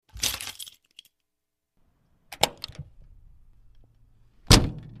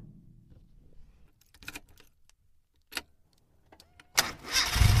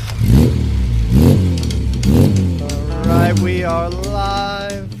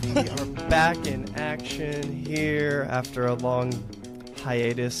back in action here after a long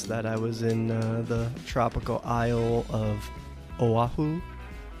hiatus that I was in the tropical isle of Oahu.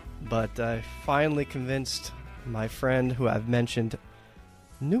 But I finally convinced my friend, who I've mentioned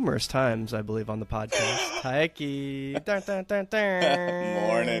numerous times, I believe, on the podcast, Taiki. Dun, dun, dun, dun.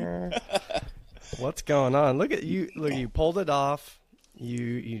 Morning. What's going on? Look at you! Look, you pulled it off.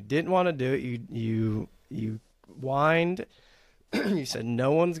 You didn't want to do it. You whined. You said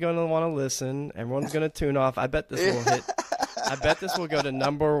no one's going to want to listen. Everyone's going to tune off. I bet this will hit. I bet this will go to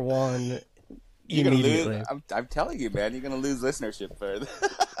number one immediately. I'm telling you, man, you're gonna lose listenership further.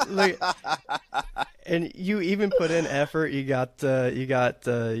 Look, and you even put in effort. You got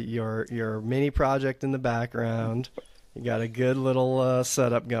your mini project in the background. You got a good little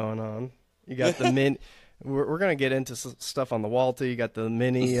setup going on. You got the min. We're gonna get into stuff on the wall too. You got the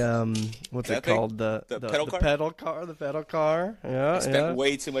mini. What's it called? The pedal car. The pedal car. Yeah. I spent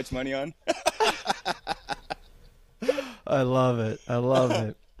way too much money on. I love it.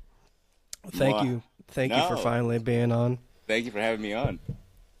 Thank you for finally being on. Thank you for having me on.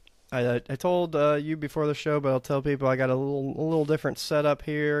 I told you before the show, but I'll tell people I got a little different setup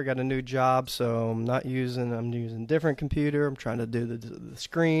here. Got a new job, so I'm using a different computer. I'm trying to do the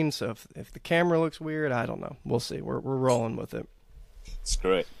screen, so if the camera looks weird, I don't know. We'll see. We're rolling with it.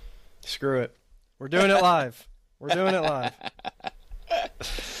 Screw it. We're doing it live.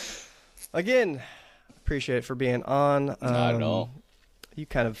 Again, appreciate it for being on. Not at all. You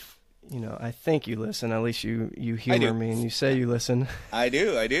kind of, I think you listen. At least you humor me and you say you listen. I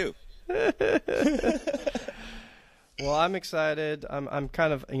do. Well, I'm excited. I'm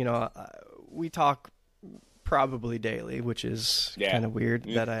kind of, we talk probably daily, which is kind of weird.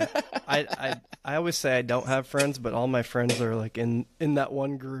 That I always say I don't have friends, but all my friends are like in that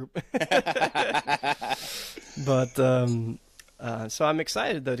one group. But so I'm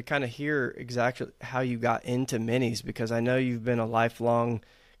excited though to kind of hear exactly how you got into minis, because I know you've been a lifelong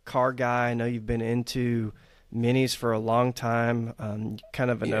car guy. I know you've been into minis for a long time,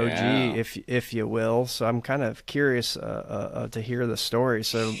 kind of an OG, if you will. So I'm kind of curious to hear the story.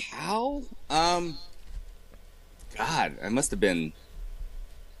 So how? God, I must have been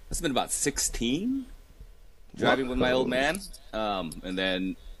about 16, driving with my old man, and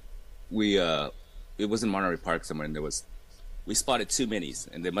then it was in Monterey Park somewhere, and we spotted two minis,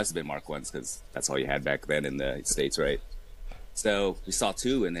 and they must have been Mark 1s because that's all you had back then in the States, right? So we saw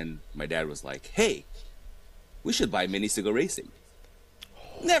two, and then my dad was like, "Hey, we should buy minis to go racing."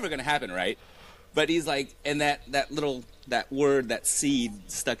 Never gonna happen, right? But he's like, and that word, that seed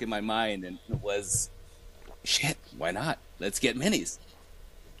stuck in my mind, and it was, shit, why not? Let's get minis.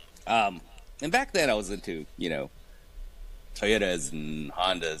 And back then I was into, Toyotas and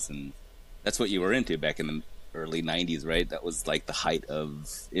Hondas, and that's what you were into back in the early 90s, right? That was like the height of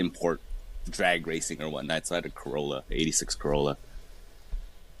import drag racing or whatnot. So I had a Corolla, 86 Corolla.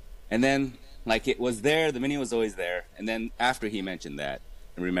 And then, like, it was there, the Mini was always there. And then after he mentioned that,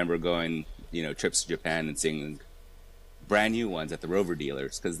 I remember going, trips to Japan and seeing brand new ones at the Rover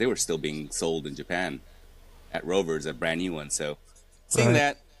dealers, because they were still being sold in Japan at Rovers, at brand new ones. So seeing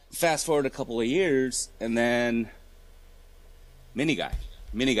that, fast forward a couple of years, and then Mini Guy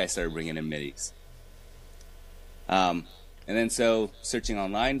started bringing in minis. And then so searching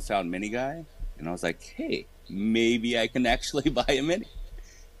online, found Mini Guy, and I was like, hey, maybe I can actually buy a Mini.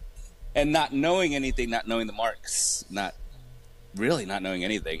 And not knowing anything, not knowing the marks, not knowing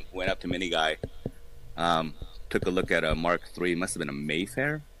anything, went up to Mini Guy, took a look at a Mark III, must have been a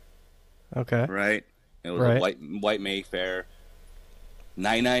Mayfair. Okay. Right? It was a white Mayfair,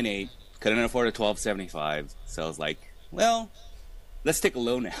 998, couldn't afford a 1275, so I was like, well, let's take a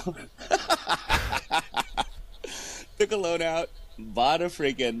loan out. Took a loan out, bought a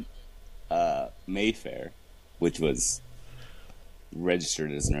freaking Mayfair, which was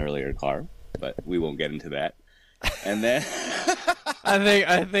registered as an earlier car, but we won't get into that. And then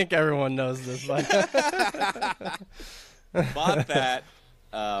I think everyone knows this. But bought that,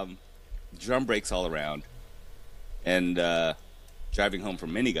 drum brakes all around, and driving home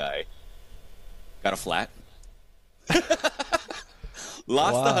from Mini Guy, got a flat.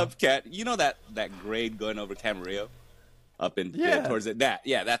 Lost the hubcap. You know that grade going over Camarillo? Up in towards it. That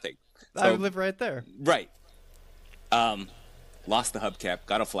thing. So, I live right there. Right. Lost the hubcap,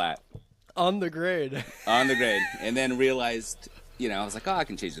 got a flat. On the grade. And then realized, I was like, I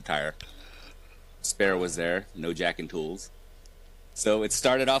can change the tire. Spare was there, no jack and tools. So it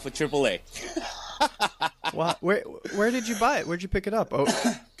started off with AAA. Wow. Where did you buy it? Where'd you pick it up? Oh,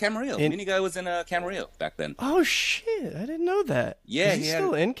 Camarillo. Mini Guy was in Camarillo back then. Oh shit! I didn't know that. Yeah, is he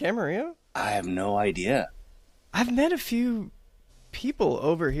still in Camarillo? I have no idea. I've met a few people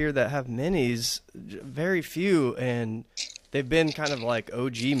over here that have minis, very few, and they've been kind of like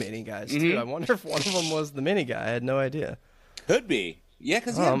OG mini guys too. I wonder if one of them was the mini guy. I had no idea. Could be. Yeah,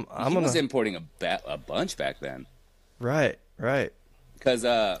 because he was importing a bunch back then. Right. Because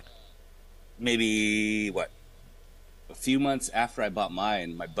maybe a few months after I bought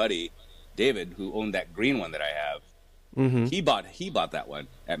mine, my buddy David, who owned that green one that I have, he bought that one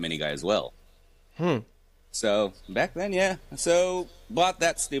at Mini Guy as well. So back then, yeah. So bought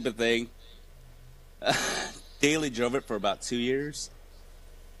that stupid thing. Daily drove it for about 2 years.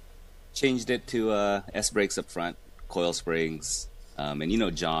 Changed it to S brakes up front, coil springs,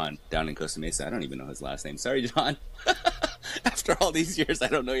 and John down in Costa Mesa. I don't even know his last name. Sorry, John. After all these years, I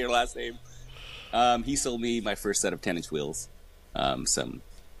don't know your last name. He sold me my first set of 10-inch wheels, some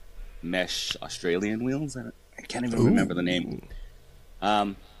mesh Australian wheels. I can't even remember the name.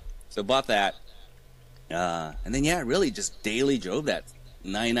 So bought that, and then really just daily drove that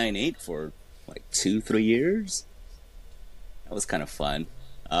 998 for like 2-3 years. That was kind of fun.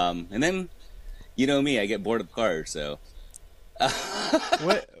 And then, you know me, I get bored of cars, so.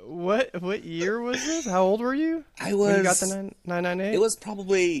 What year was this? How old were you? I was. When you got the 998? It was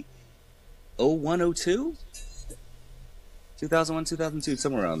probably 01, 02? 2001, 2002,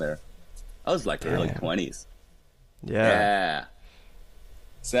 somewhere around there. I was like early 20s. Yeah.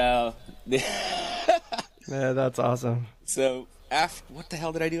 So. Yeah, that's awesome. So, what the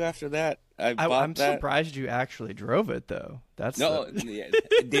hell did I do after that? I'm surprised you actually drove it, though.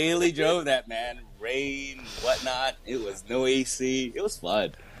 Daily drove that, man. Rain, whatnot. It was no AC. It was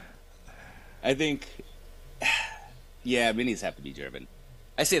fun. I think, minis have to be driven.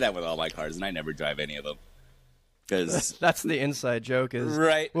 I say that with all my cars, and I never drive any of them. Because that's the inside joke. Is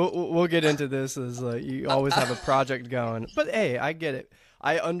right. We'll get into this. Is you always have a project going, but hey, I get it.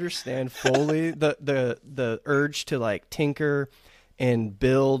 I understand fully the urge to like tinker and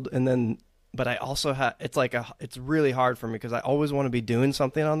build, and then. But I also have. It's really hard for me because I always want to be doing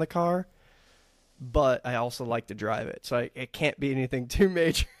something on the car, but I also like to drive it. So it can't be anything too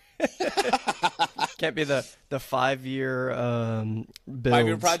major. Can't be the 5-year builds.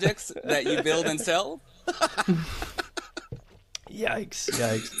 5-year projects that you build and sell.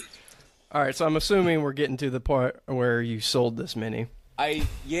 Yikes! All right, so I'm assuming we're getting to the part where you sold this Mini.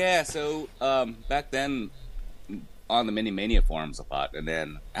 So back then on the Mini Mania forums a lot, and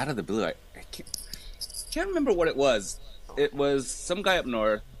then out of the blue, I can't remember what it was. It was some guy up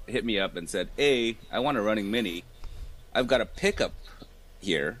north hit me up and said, "Hey, I want a running Mini. I've got a pickup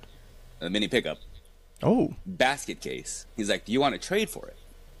here, a Mini pickup. Oh, basket case." He's like, "Do you want to trade for it?"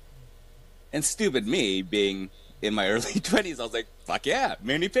 And stupid me, being in my early 20s, I was like, "Fuck yeah,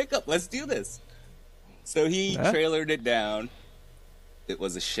 Mini pickup, let's do this." So he trailered it down. It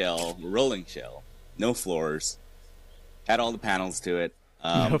was a rolling shell, no floors. Had all the panels to it.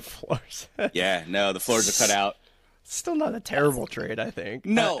 No floors. The floors are cut out. Still not a terrible trade, I think.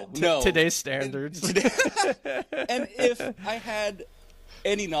 No. Today's standards. And if I had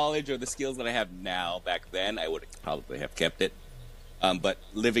any knowledge or the skills that I have now back then, I would probably have kept it. But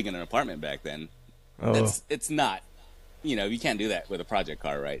living in an apartment back then, it's not. You can't do that with a project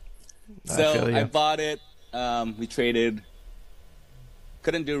car, right? So I bought it. We traded.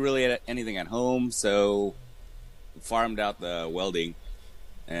 Couldn't do really anything at home, so farmed out the welding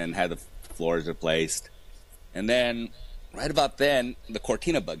and had the floors replaced. And then, right about then, the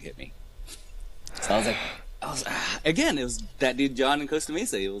Cortina bug hit me. So I was again, it was that dude John in Costa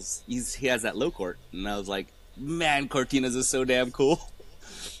Mesa. He has that low court, and I was like, man, Cortinas is so damn cool.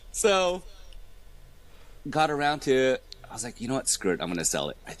 So got around to it. I was like, you know what, screw it, I'm gonna sell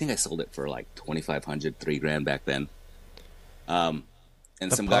it. I think I sold it for like $2,500, $3,000 back then.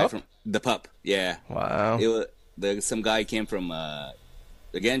 And some guy from the pup, yeah. Wow. Some guy came from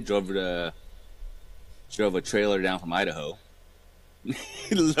again drove a trailer down from Idaho.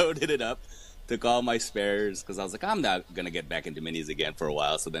 Loaded it up, took all my spares because I was like, I'm not gonna get back into minis again for a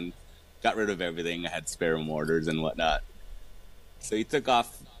while. So then got rid of everything. I had spare motors and whatnot. So he took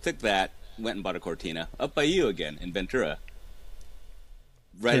that, went and bought a Cortina up by you again in Ventura.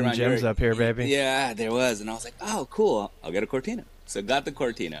 Right around gems up here, baby. Yeah, there was, and I was like, oh, cool. I'll get a Cortina. So got the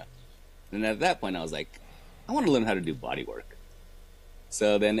Cortina, and at that point, I was like, I want to learn how to do body work.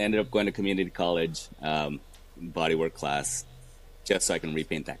 So then ended up going to community college, body work class, just so I can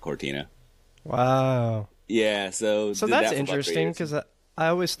repaint that Cortina. Wow. Yeah. So that's interesting because I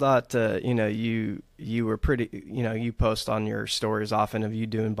always thought, you were pretty, you post on your stories often of you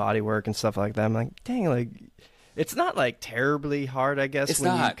doing body work and stuff like that. I'm like, dang, like, it's not like terribly hard, I guess, you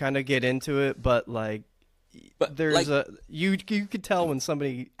kind of get into it, but there's you could tell when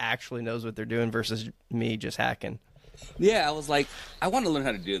somebody actually knows what they're doing versus me just hacking. Yeah, I was like, I want to learn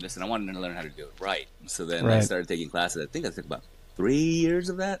how to do this, and I wanted to learn how to do it right. So then I Right. started taking classes. I think I took about 3 years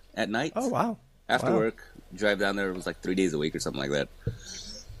of that at night. Oh wow. After Wow. work, drive down there. It was like 3 days a week or something like that.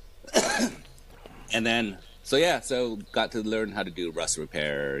 And then, so got to learn how to do rust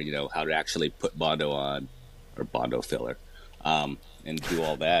repair, how to actually put Bondo on, or Bondo filler, and do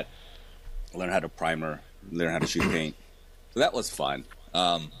all that. Learn how to primer, learn how to shoot paint. So that was fun.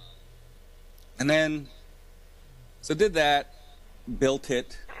 And then, so did that, built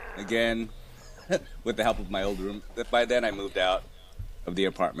it again with the help of my old room. By then I moved out of the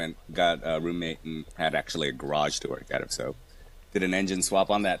apartment, got a roommate, and had actually a garage to work out of, so did an engine swap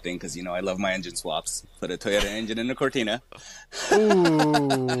on that thing because, I love my engine swaps. Put a Toyota engine in a Cortina.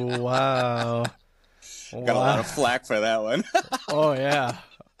 Ooh, wow. Got a lot of flack for that one. Oh, yeah.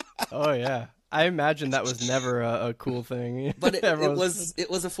 Oh, yeah. I imagine that was never a cool thing. But it was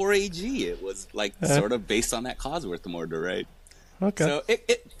a 4AG. It was like sort of based on that Cosworth motor, right? Okay. So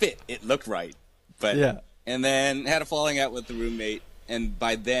it fit. It looked right. But yeah. And then had a falling out with the roommate. And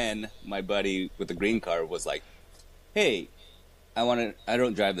by then, my buddy with the green car was like, hey, I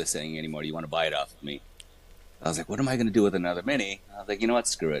don't drive this thing anymore. Do you want to buy it off of me? I was like, what am I going to do with another Mini? I was like, you know what?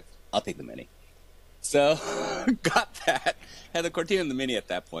 Screw it. I'll take the Mini. So got that. Had the Cortina and the Mini at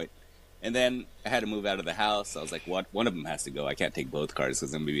that point. And then I had to move out of the house. I was like, what? One of them has to go. I can't take both cars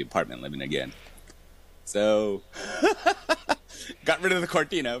because I'm going to be apartment living again. So got rid of the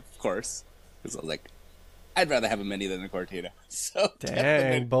Cortina, of course. Because I was like, I'd rather have a Mini than a Cortina. So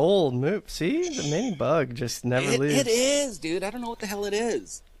dang, bold move. See, the Mini bug just never leaves. It is, dude. I don't know what the hell it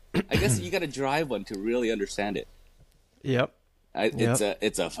is. I guess you got to drive one to really understand it. Yep.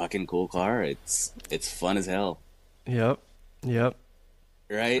 It's a fucking cool car. It's fun as hell. Yep.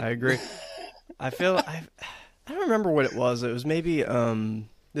 Right? I agree. I don't remember what it was. It was maybe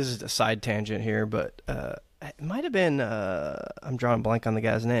this is a side tangent here, but it might have been I'm drawing a blank on the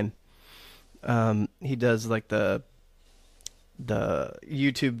guy's name. He does like the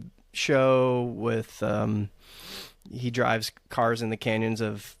YouTube show with he drives cars in the canyons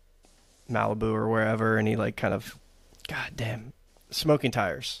of Malibu or wherever, and he like kind of, god damn, Smoking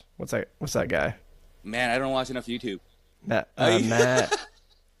Tires. What's that guy? Man, I don't watch enough YouTube. Matt.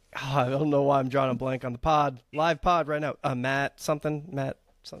 I don't know why I'm drawing a blank on the live pod right now. Matt something. I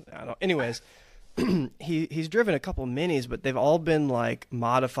don't know. Anyways, he's driven a couple minis, but they've all been like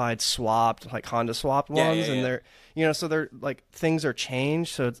modified, swapped, like Honda swapped ones, and they're, so they're like things are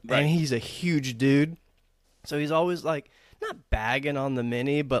changed. So and he's a huge dude, so he's always like not bagging on the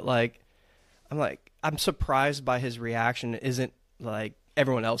Mini, but I'm surprised by his reaction. It isn't like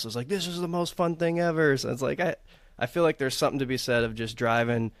everyone else is like, this is the most fun thing ever. So it's like I feel like there's something to be said of just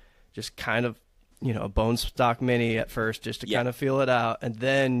driving, just kind of, a bone stock Mini at first, just to kind of feel it out, and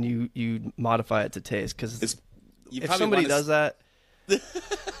then you modify it to taste. Because if somebody does that,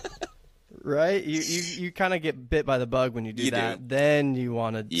 right, you kind of get bit by the bug when you do that. Then you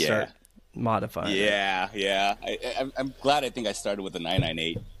want to start modifying. Yeah. I'm glad. I think I started with the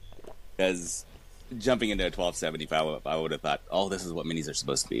 998 because jumping into a 1275, I would have thought, oh, this is what Minis are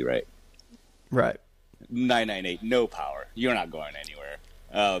supposed to be, right? Right. 998, no power. You're not going anywhere.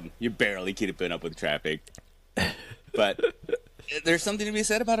 You're barely keeping up with traffic. But there's something to be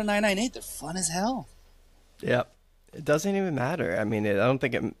said about a 998. They're fun as hell. Yep. It doesn't even matter. I mean, I don't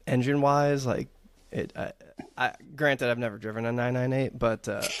think engine-wise, like, granted, I've never driven a 998, but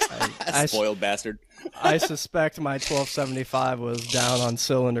I spoiled bastard. I suspect my 1275 was down on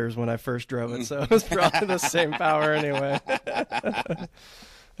cylinders when I first drove it, so it was probably the same power anyway.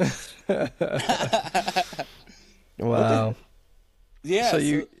 Wow. Yeah.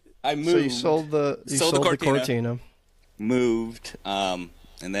 I moved. So you sold the Cortina. Moved. And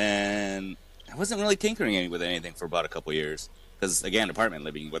then I wasn't really tinkering with anything for about a couple years. Because, again, apartment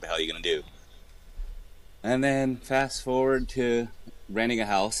living, what the hell are you going to do? And then fast forward to renting a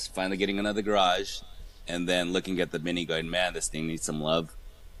house, finally getting another garage, and then looking at the Mini going, man, this thing needs some love.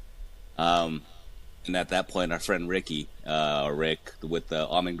 And at that point, our friend Rick, with the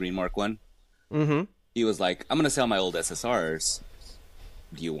almond green Mark 1, he was like, I'm going to sell my old SSRs.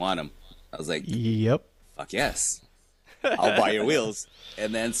 Do you want them? I was like, yep. Fuck yes. I'll buy your wheels.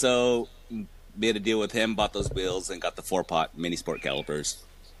 And then so made a deal with him, bought those wheels, and got the 4-pot mini sport calipers.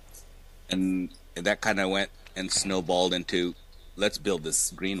 And that kind of went and snowballed into, let's build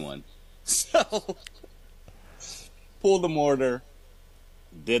this green one. So pulled the motor,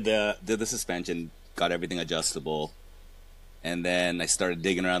 did the suspension, got everything adjustable, and then I started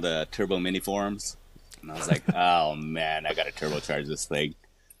digging around the turbo mini forums, and I was like, oh man, I gotta turbocharge this thing.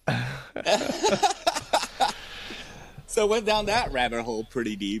 So went down that rabbit hole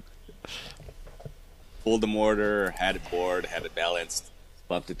pretty deep. pulled the motor, had it bored, had it balanced,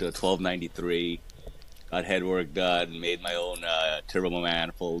 bumped it to a 1293, got headwork done, made my own turbo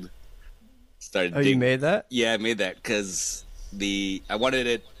manifold. Started. Oh, you made that? Yeah, I made that because I wanted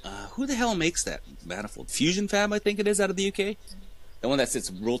it. Who the hell makes that manifold? Fusion Fab, I think it is, out of the UK. The one that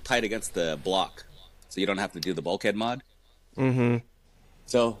sits real tight against the block, so you don't have to do the bulkhead mod. Mm-hmm.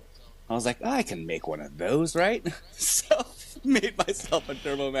 So I was like, I can make one of those, right? So made myself a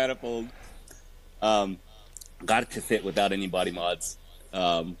turbo manifold. Got it to fit without any body mods.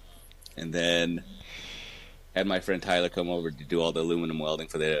 And then had my friend Tyler come over to do all the aluminum welding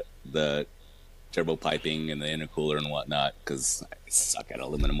for the turbo piping and the intercooler and whatnot, because I suck at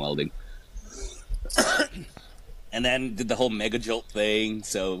aluminum welding. And then did the whole mega jolt thing,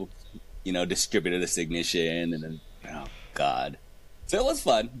 so, distributed this ignition, and then, oh, God. So it was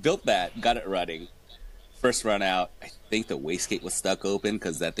fun. Built that, got it running. First run out, I think the wastegate was stuck open,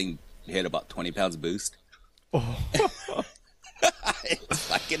 because that thing hit about 20 pounds boost. Oh. It was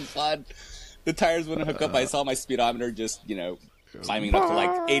fucking fun. The tires wouldn't hook up. I saw my speedometer just, climbing up to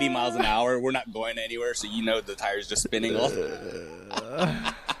like 80 miles an hour. We're not going anywhere, so the tires just spinning all.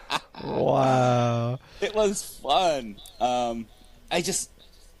 Wow. It was fun. I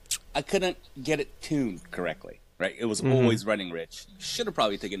couldn't get it tuned correctly, right? It was always running rich. Should have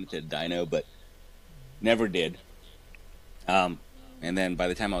probably taken it to a dyno, but never did. And then by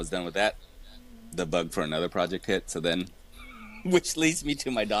the time I was done with that, the bug for another project hit, so then, which leads me to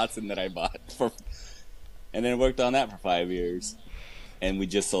my Datsun that I bought and then worked on that for 5 years. And we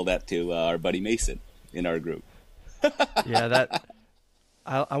just sold that to our buddy Mason in our group. Yeah,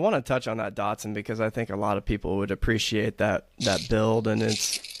 I want to touch on that Datsun because I think a lot of people would appreciate that build, and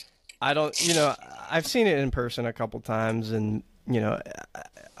I've seen it in person a couple times, and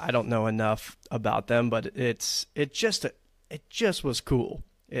I don't know enough about them, but it just was cool.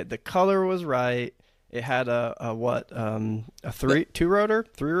 The color was right. It had a two rotor,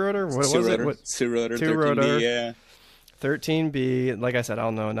 three rotor, what was it? Two rotor, 13B, yeah. 13B. Like I said, I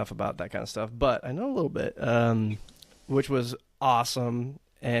don't know enough about that kind of stuff, but I know a little bit. Which was awesome,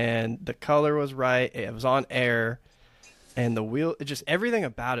 and the color was right. It was on air, and the wheel, just everything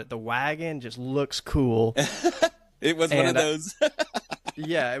about it. The wagon just looks cool. It was one of those.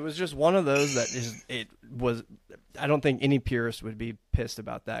 Yeah, it was just one of those that it was. I don't think any purist would be pissed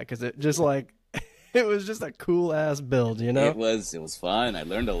about that because it just like it was just a cool ass build, It was fun. I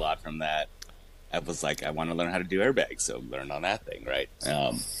learned a lot from that. I was like, I want to learn how to do airbags, so learned on that thing, right?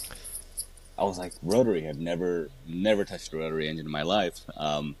 I was like, rotary. I've never touched a rotary engine in my life.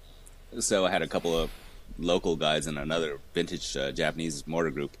 So I had a couple of local guys and another vintage Japanese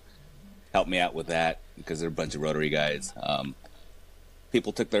motor group help me out with that because they're a bunch of rotary guys.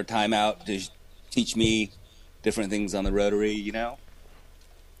 People took their time out to teach me different things on the rotary,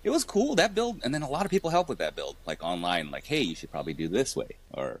 It was cool, that build. And then a lot of people help with that build, like online, like, hey, you should probably do this way,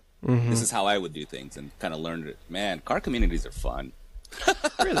 or this is how I would do things, and kind of learned it. Man, car communities are fun.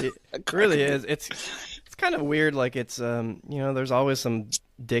 really is. It's kind of weird. Like it's there's always some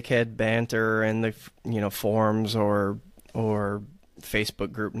dickhead banter in the forums or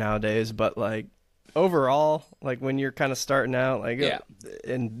Facebook group nowadays. But like overall, like when you're kind of starting out, like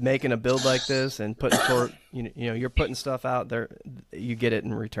and making a build like this and putting you're putting stuff out there, you get it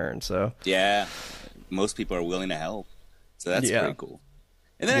in return. So yeah, most people are willing to help. So that's pretty cool.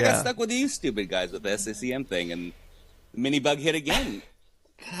 And then I got stuck with you stupid guys with the SCCM thing, and the mini bug hit again.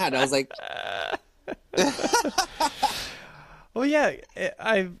 God, I was like, well, yeah,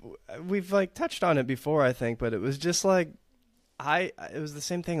 we've like touched on it before, I think, but it was just like it was the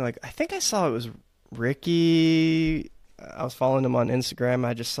same thing. Like I think I saw it was Ricky. I was following him on Instagram.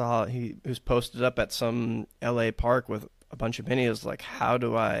 I just saw he was posted up at some LA park with a bunch of minis. Like,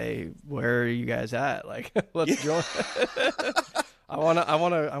 where are you guys at? Like, let's join. I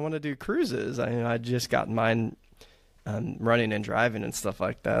wanna do cruises. I just got mine running and driving and stuff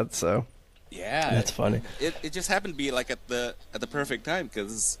like that. So yeah, that's funny. It just happened to be like at the perfect time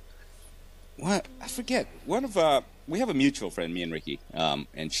because I forget, one of we have a mutual friend, me and Ricky,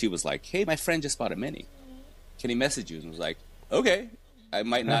 and she was like, hey, my friend just bought a mini, can he message you? And I was like, okay, I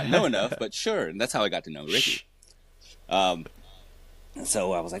might not know enough, but sure. And that's how I got to know Ricky.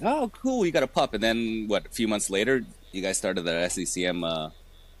 So I was like, oh cool, you got a pup. And then a few months later you guys started the SECM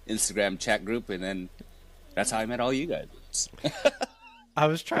Instagram chat group, and then that's how I met all you guys. I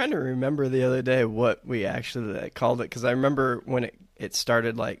was trying to remember the other day what we actually called it, because I remember when it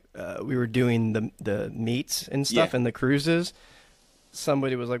started, like we were doing the meets and stuff and the cruises.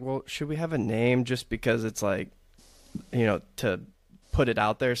 Somebody was like, well, should we have a name, just because it's like, to put it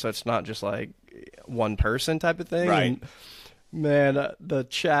out there so it's not just like one person type of thing. Right. Man, the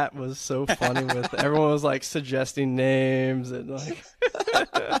chat was so funny with everyone was like suggesting names and like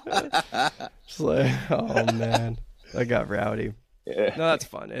just like, oh man, that got rowdy. Yeah. No, that's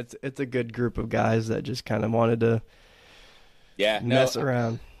fun. It's a good group of guys that just kind of wanted to Yeah, mess no,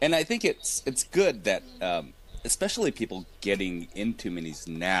 around. and I think it's good that especially people getting into minis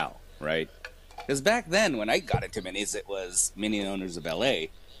now, right? Because back then, when I got into minis, it was Mini Owners of LA,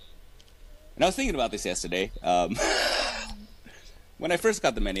 and I was thinking about this yesterday. When I first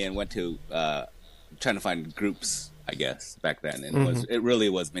got the mini and went to trying to find groups, I guess back then, and it really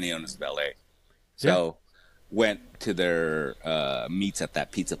was Mini Owners of LA. So went to their meets at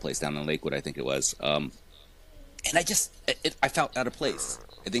that pizza place down in Lakewood, I think it was. And I felt out of place.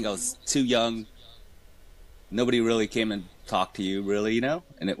 I think I was too young. Nobody really came and talked to you, really,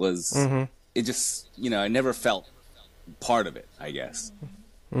 And it was, it just, I never felt part of it, I guess.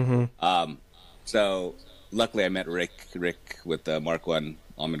 So luckily I met Rick with Mark 1,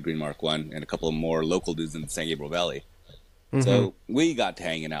 Almond Green Mark 1, and a couple of more local dudes in San Gabriel Valley. So we got to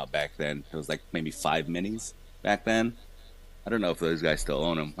hanging out back then. It was like maybe 5 minis back then. I don't know if those guys still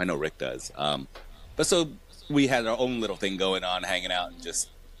own them. I know Rick does. But so we had our own little thing going on, hanging out and just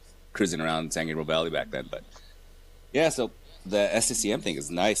cruising around San Gabriel Valley back then. But yeah, so the SCCM thing is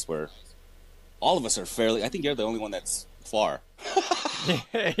nice where all of us are fairly, I think you're the only one that's far.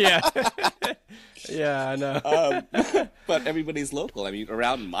 Yeah. Yeah, I know. But everybody's local. I mean,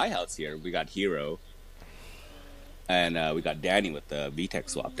 around my house here, we got Hero. And we got Danny with the VTEC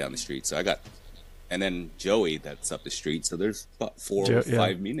swap down the street. So and then Joey that's up the street. So there's about 4 or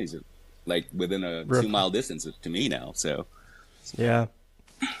 5 minis, like within a 2-mile distance to me now. So yeah,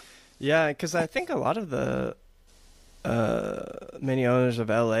 because I think a lot of the mini owners of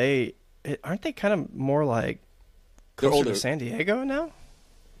LA aren't they kind of more like closer to San Diego now?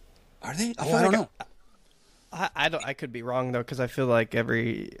 Are they? Oh, I don't know. I could be wrong though, because I feel like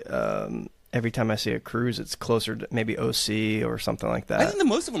every time I see a cruise, it's closer to maybe OC or something like that. I think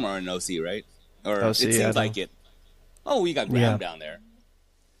most of them are in OC, right? Or OC, it seems like it. Oh, we got Graham down there.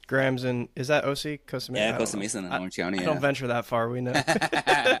 Graham's in, is that OC? Costa Mesa? Yeah, Costa Mesa in Orange County. I don't venture that far, we know.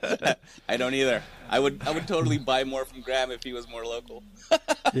 I don't either. I would totally buy more from Graham if he was more local.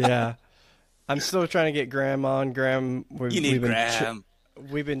 Yeah. I'm still trying to get Graham on. Graham, you need Graham.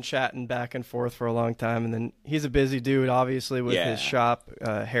 We've been chatting back and forth for a long time, and then he's a busy dude, obviously, with his shop,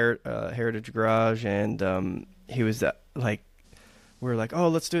 Heritage Garage, and he was like, we were like, oh,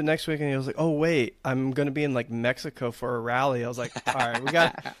 let's do it next week, and he was like, oh, wait, I'm going to be in, like, Mexico for a rally. I was like, all right, we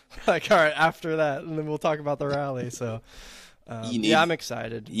got, like, all right, after that, and then we'll talk about the rally, so, I'm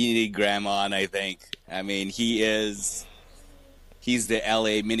excited. You need Graham on, I think. I mean, he's the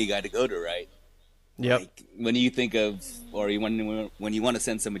LA mini guy to go to, right? Yep. Like, when you think of, or when you want to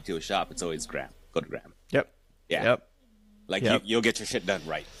send somebody to a shop, it's always Graham. Go to Graham. Yep. Yeah. Yep. Like, you'll get your shit done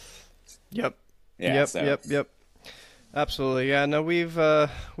right. Yep. Yeah, Yep. Absolutely. Yeah, no,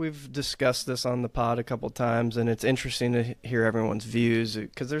 we've discussed this on the pod a couple times, and it's interesting to hear everyone's views,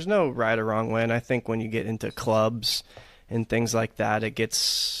 because there's no right or wrong way, and I think when you get into clubs and things like that, it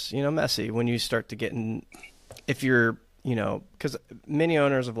gets, messy when you start to get in, if you're, because Mini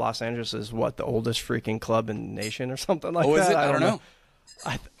Owners of Los Angeles is the oldest freaking club in the nation or something like that. Oh, is it? I don't know.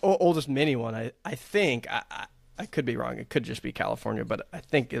 Oldest mini one, I think. I could be wrong. It could just be California, but I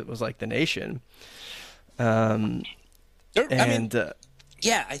think it was like the nation. I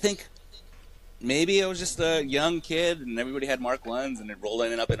think maybe it was just a young kid and everybody had Mark 1s and then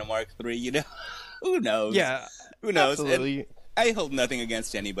rolling it up into Mark 3, Who knows? Yeah. Who knows? Absolutely. I hold nothing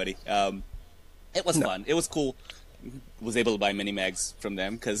against anybody. It was fun. It was cool. Was able to buy mini mags from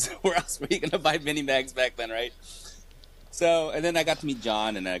them, because where else were you going to buy mini mags back then, right? So, and then I got to meet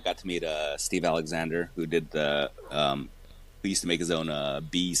John, and I got to meet Steve Alexander, who did who used to make his own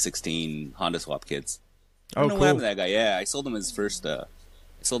B16 Honda swap kits. I don't know what happened to that guy. Yeah, I sold him his first. I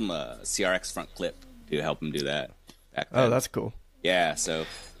sold him a CRX front clip to help him do that back then. Oh, that's cool. Yeah, so.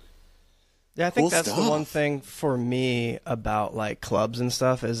 Yeah, I think that's the one thing for me about like clubs and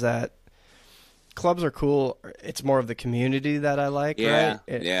stuff is that clubs are cool. It's more of the community that I like, right?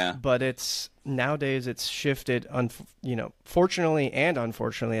 Yeah. But nowadays it's shifted, fortunately and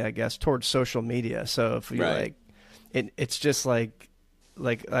unfortunately, I guess, towards social media. So if you it's just like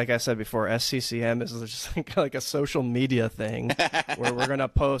I said before, SCCM is just like a social media thing where we're gonna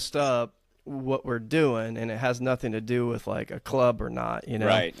post up what we're doing, and it has nothing to do with like a club or not,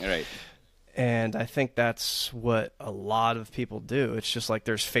 Right. And I think that's what a lot of people do. It's just like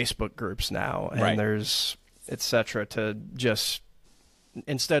there's Facebook groups now, and there's et cetera, to just,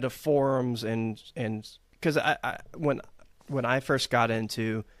 instead of forums, and because when I first got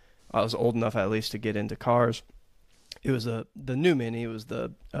into, I was old enough at least to get into cars. It was the new Mini. It was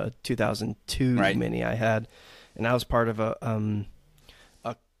the 2002 Right. Mini I had, and I was part of a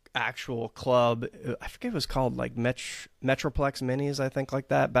actual club. I forget what it was called, like Metroplex Minis, I think, like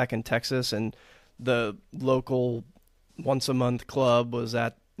that, back in Texas. And the local once a month club was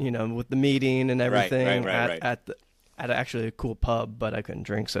at, with the meeting and everything right. at actually a cool pub, but I couldn't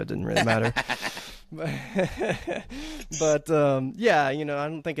drink, so it didn't really matter. but yeah, I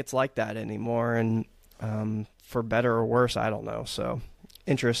don't think it's like that anymore, and for better or worse, I don't know. So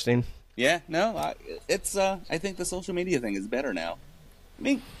interesting. Yeah, no, I think the social media thing is better now. I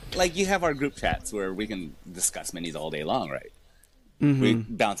mean, like, you have our group chats where we can discuss minis all day long, right? Mm-hmm. We're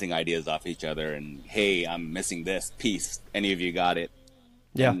bouncing ideas off each other, and hey, I'm missing this piece. Any of you got it?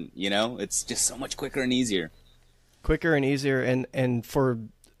 Yeah. And, it's just so much quicker and easier. And for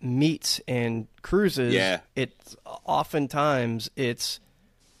meets and cruises, it's oftentimes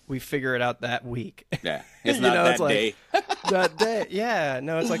we figure it out that week. Yeah, it's not that day. That day, yeah.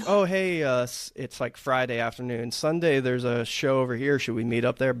 No, it's like, oh, hey, it's like Friday afternoon. Sunday, there's a show over here. Should we meet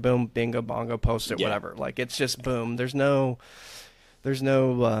up there? Boom, bingo, bongo, post it, whatever. Like, it's just boom. There's no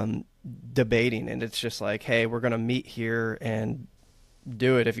debating, and it's just like, hey, we're gonna meet here and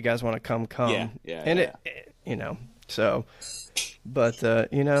do it. If you guys want to come. Yeah. And it so, but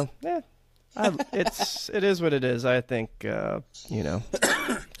it is what it is. I think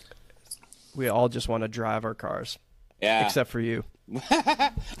we all just want to drive our cars. Yeah. Except for you.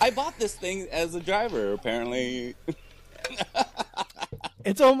 I bought this thing as a driver, apparently.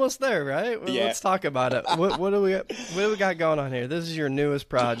 It's almost there, right? Yeah. Let's talk about it. What do we got going on here? This is your newest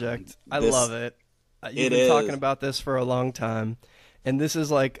project. I love it. You've been talking about this for a long time, and this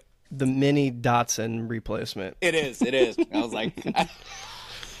is like the mini Datsun replacement. It is. I was like,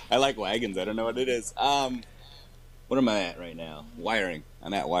 I like wagons. I don't know what it is. What am I at right now? Wiring.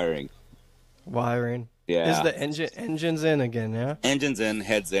 I'm at wiring. Wiring. Yeah. Is the engine's in again? Yeah. Engine's in,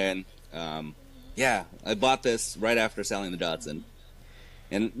 head's in. Yeah, I bought this right after selling the Datsun,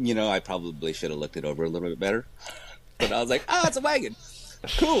 and I probably should have looked it over a little bit better. But I was like, it's a wagon,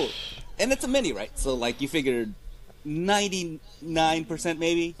 cool, and it's a mini, right? So like, you figured 99%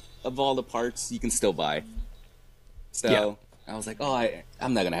 maybe of all the parts you can still buy. So I was like,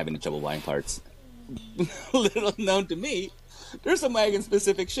 I'm not gonna have any trouble buying parts. Little known to me, there's some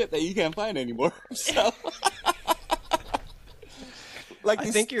wagon-specific shit that you can't find anymore. So, I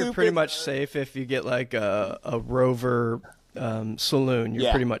think you're pretty much safe if you get like a Rover saloon.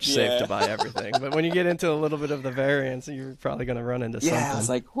 You're pretty much safe to buy everything. But when you get into a little bit of the variance, you're probably going to run into something. Yeah, I was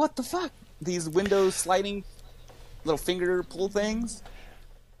like, what the fuck? These window sliding little finger pull things.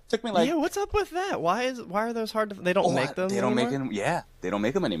 Took me like, what's up with that? Why are those hard to? They don't make them. They don't make them. Yeah, they don't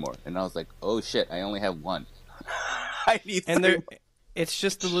make them anymore. And I was like, oh shit, I only have one. I need three. It's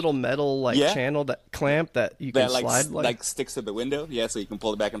just a little metal channel clamp that you can slide like sticks to the window. Yeah, so you can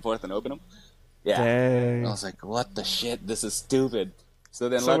pull it back and forth and open them. Yeah. Dang. I was like, what the shit? This is stupid. So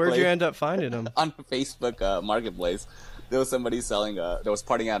then, where'd you end up finding them? On Facebook Marketplace, there was somebody selling. That was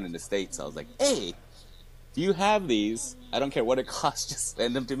parting out in the States. I was like, hey, do you have these? I don't care what it costs. Just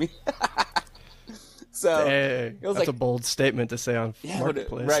send them to me. So that's a bold statement to say on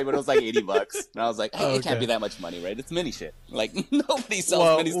Marketplace. But it was like $80, and I was like, hey, it can't be that much money, right? It's mini shit. Like, nobody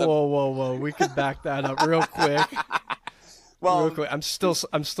sells mini stuff. Whoa! We could back that up real quick. Well, real quick. I'm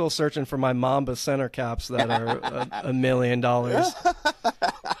still searching for my Mamba center caps that are $1 million.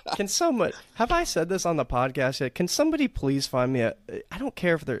 Can someone have I said this on the podcast yet? Can somebody please find me I don't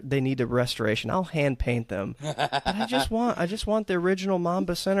care if they need a restoration. I'll hand paint them. But I just want the original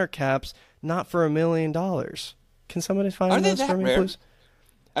Mamba center caps, not for $1 million. Can somebody find those for me, please?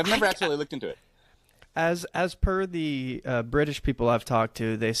 I've never actually looked into it. As per the British people I've talked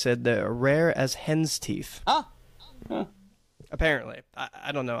to, they said they're rare as hen's teeth. Huh. Apparently.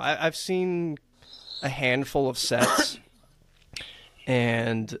 I don't know. I've seen a handful of sets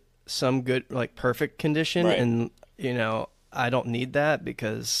and some good, like, perfect condition. Right. And, I don't need that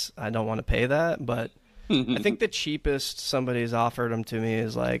because I don't want to pay that. But I think the cheapest somebody's offered them to me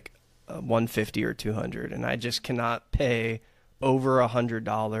is like $150 or $200. And I just cannot pay over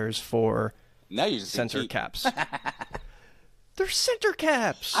 $100 for center caps. They're center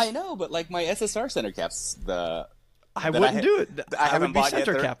caps. I know, but like my SSR center caps, I wouldn't do it. I haven't bought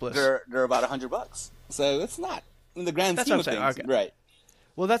center yet. capless. They're about $100, so it's not in the grand scheme of things, okay. Right?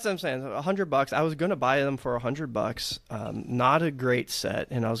 Well, that's what I'm saying. $100. I was going to buy them for $100. Not a great set,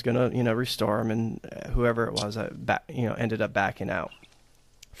 and I was going to, restore them. And whoever it was, ended up backing out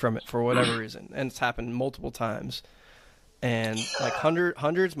from it for whatever reason, and it's happened multiple times. And like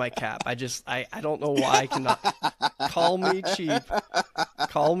hundreds my cap. I don't know why I cannot call me cheap.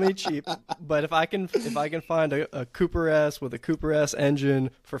 Call me cheap, but if I can find a Cooper S with a Cooper S engine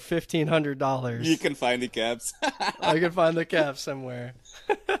for $1,500, You can find the caps. I can find the cap somewhere.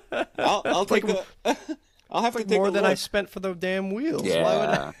 I'll take I'll have to take More a than look. I spent for the damn wheels. Why would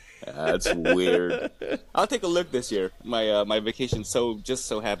I? That's weird. I'll take a look this year. My vacation just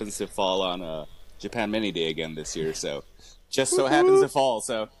so happens to fall on Japan Mini Day again this year, so just so happens to fall.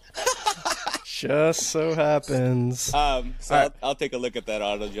 So Just so happens. so I'll take a look at that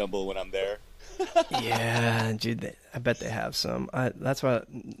auto jumble when I'm there. Yeah, dude, I bet they have some. That's what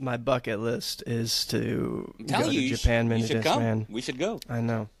my bucket list is to go to Japan Mini Days, man. We should go. I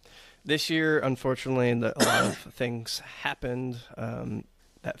know. This year, unfortunately, a lot of things happened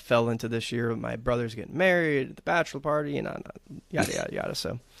that fell into this year. My brother's getting married, the bachelor party, and yada yada yada.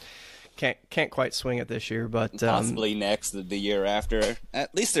 So can't quite swing it this year, but Possibly next, the year after.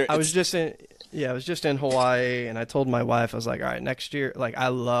 At least there. I was just in Hawaii, and I told my wife, I was like, all right, next year, like, I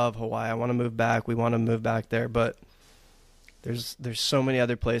love Hawaii. I want to move back. We want to move back there, but there's so many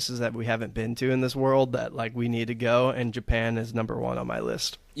other places that we haven't been to in this world that, like, we need to go, and Japan is number one on my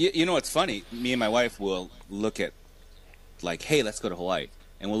list. You know what's funny? Me and my wife will look at, like, hey, let's go to Hawaii,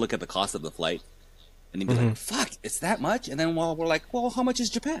 and we'll look at the cost of the flight, and you'd be like, fuck, it's that much? And then we're like, well, how much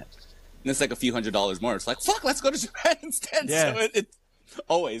is Japan? And it's like a few $100s more. It's like, fuck, let's go to Japan instead. Yeah. So it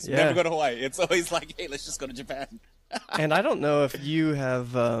always, Yeah. never go to Hawaii. It's always like, hey, let's just go to Japan. And I don't know if you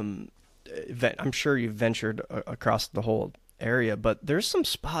have, I'm sure you've ventured across the whole area, but there's some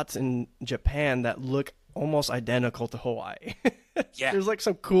spots in Japan that look almost identical to Hawaii. Yeah. There's like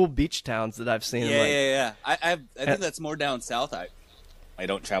some cool beach towns that I've seen. Yeah. I think that's more down south. I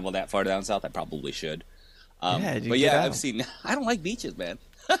don't travel that far down south. I probably should. But I've seen. I don't like beaches, man.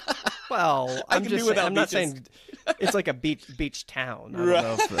 Well, I I'm can just do without I'm not beaches. saying it's like a beach town. I don't Right.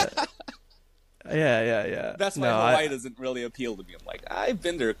 know if that... Yeah. That's why Hawaii doesn't really appeal to me. I'm like, I've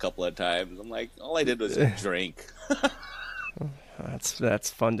been there a couple of times. I'm like, all I did was drink. That's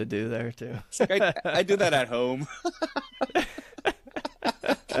fun to do there too. I do that at home.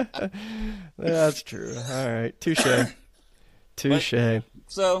 That's true. All right, touche.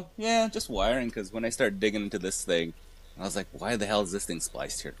 So yeah, just wiring. Because when I started digging into this thing, I was like, why the hell is this thing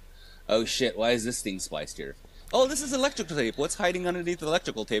spliced here? Oh shit, why is this thing spliced here? Oh, this is electrical tape. What's hiding underneath the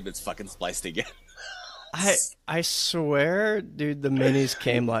electrical tape? It's fucking spliced again. I swear, dude, the minis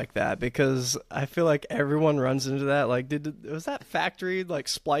came like that because I feel like everyone runs into that. Like, was that factory like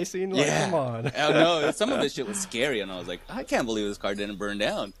splicing? Like, Yeah. Come on. Oh no, some of this shit was scary, and I was like, I can't believe this car didn't burn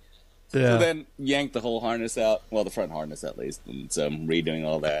down. Yeah. So then yanked the whole harness out. Well, the front harness at least, and so I'm redoing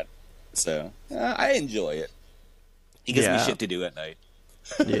all that. So I enjoy it. It gives me shit to do at night.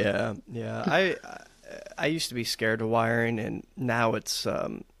 Yeah. I used to be scared of wiring, and now it's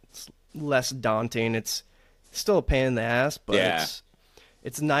less daunting. It's still a pain in the ass, but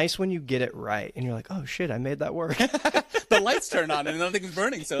it's nice when you get it right, and you're like, oh shit, I made that work. The lights turn on and nothing's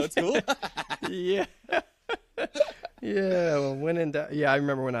burning, so it's cool. Yeah. Yeah. Well, I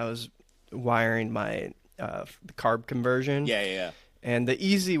remember when I was wiring my carb conversion. Yeah. And the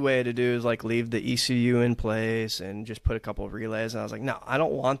easy way to do is like leave the ECU in place and just put a couple of relays. And I was like, no, I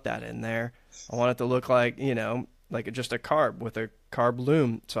don't want that in there. I want it to look like, like just a carb with a carb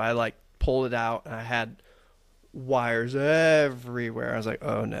loom. So I like pulled it out and I had wires everywhere. I was like,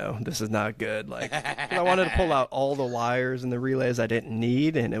 oh no, this is not good. Like, 'cause I wanted to pull out all the wires and the relays I didn't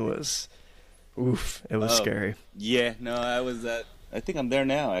need. And it was scary. Yeah, no, I think I'm there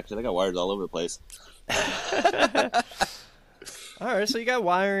now, actually. I got wires all over the place. All right, so you got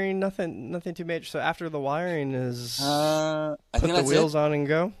wiring, nothing too major. So after the wiring is I put think the that's wheels it. on and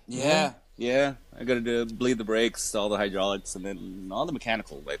go. Yeah. I got to bleed the brakes, all the hydraulics, and then all the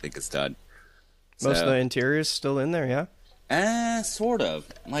mechanical. I think is done. Most of the interior's still in there, yeah. Sort of.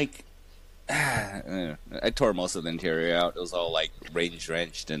 Like, I tore most of the interior out. It was all like rain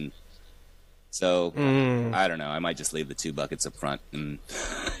drenched, and so I don't know. I might just leave the 2 buckets up front and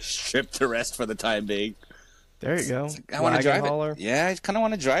strip the rest for the time being. There you go. I want to drive hauler. it. Yeah, I kind of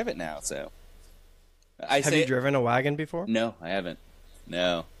want to drive it now. So, Have you driven a wagon before? No, I haven't.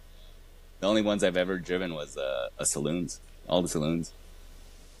 No, the only ones I've ever driven was saloons. All the saloons.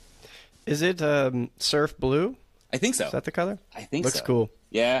 Is it surf blue? I think so. Is that the color? I think Looks so. cool.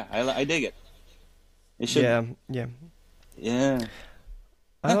 Yeah, I dig it. It should. Yeah. Yeah.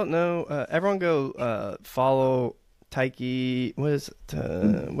 I don't know. Everyone go follow Taiki. What's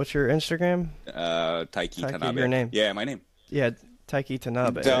your Instagram? Taiki Tanabe. Your name? Yeah, my name. Yeah, Taiki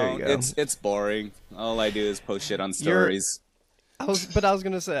Tanabe. Don't. There you go. It's boring. All I do is post shit on stories. I was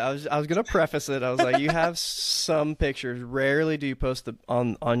gonna say, I was gonna preface it. I was like, you have some pictures. Rarely do you post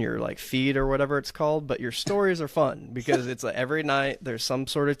on your like feed or whatever it's called, but your stories are fun because it's like every night there's some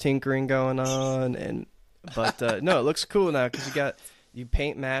sort of tinkering going on, but no, it looks cool now because you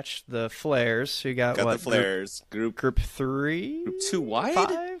paint match the flares. So you got what? The flares group 3, group 2 wide,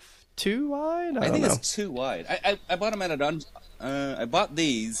 5, 2 wide. I think it's 2 wide. I bought them at I bought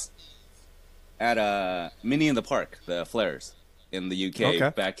these at Mini in the Park, the flares in the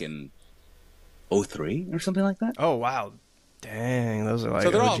UK back in 2003 or something like that. Oh wow, dang, those are like so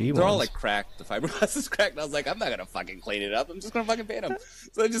they're OG all ones. like cracked. The fiberglass is cracked. And I was like, I'm not gonna fucking clean it up. I'm just gonna fucking paint them.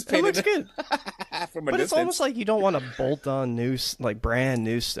 So I just painted it. Looks good. From a but distance. It's almost like you don't want to bolt on like brand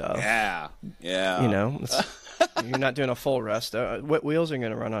new stuff. Yeah. You know, you're not doing a full rest. What wheels are you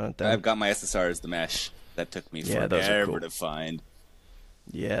gonna run on it then? I've got my SSRs, the mesh. That took me forever to find.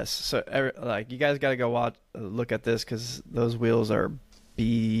 Yes, so like you guys got to go look at this because those wheels are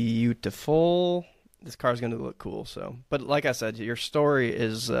beautiful. This car's going to look cool. So, but like I said, your story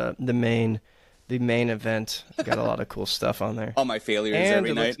is the main event. Got a lot of cool stuff on there. All my failures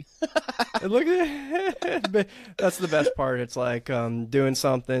every night. That's the best part. It's like doing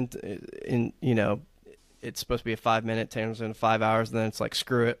something in it's supposed to be a 5-minute, turns into 5 hours, and then it's like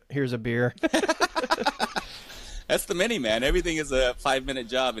screw it. Here's a beer. That's the Mini, man. Everything is a 5-minute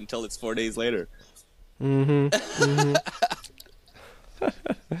job until it's 4 days later.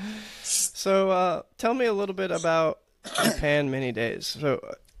 So, tell me a little bit about Japan Mini Days. So,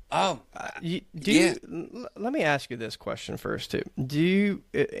 let me ask you this question first too.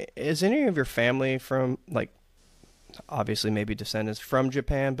 Is any of your family from like, obviously maybe descendants from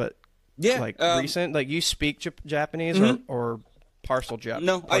Japan, but recent? Like you speak Japanese or partial Japanese?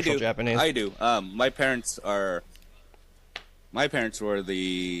 No, I do. Japanese? I do. My parents were I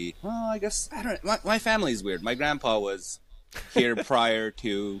guess, I don't know. My family's weird. My grandpa was here prior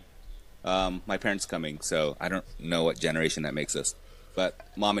to my parents coming, so I don't know what generation that makes us. But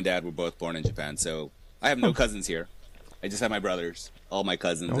mom and dad were both born in Japan, so I have no cousins here. I just have my brothers, all my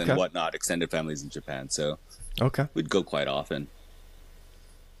cousins and whatnot, extended families in Japan, so we'd go quite often.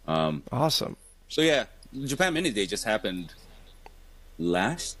 Awesome. So yeah, Japan Mini Day just happened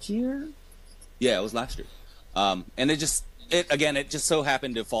last year? Yeah, it was last year. And it just so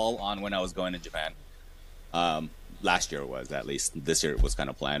happened to fall on when I was going to Japan. Last year it was, at least. This year it was kind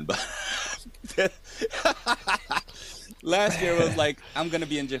of planned, but last year was like, I'm going to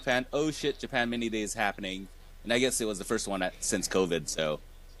be in Japan. Oh shit, Japan Mini Day is happening. And I guess it was the first one since COVID, so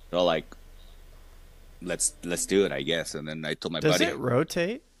they're all like, let's do it, I guess. And then I told my buddy. Does it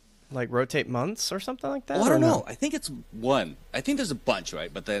rotate? Like rotate months or something like that? Well, I don't know. I think it's one. I think there's a bunch,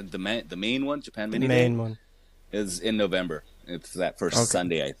 right? But the main one, Japan Mini Day, the main one, is in November. It's that first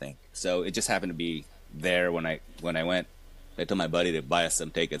Sunday, I think. So it just happened to be there when I went. I told my buddy to buy us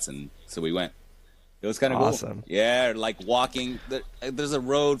some tickets, and so we went. It was kind of awesome. Cool. Yeah, like walking. There's a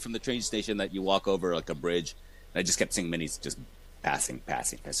road from the train station that you walk over like a bridge, and I just kept seeing minis just passing.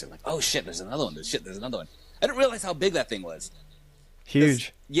 Like, oh shit, there's another one. There's another one. I didn't realize how big that thing was.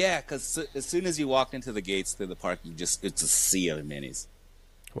 Huge. Because as soon as you walked into the gates through the park, it's a sea of minis.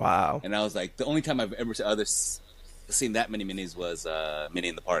 Wow. And I was like, the only time I've ever seen that many minis was Mini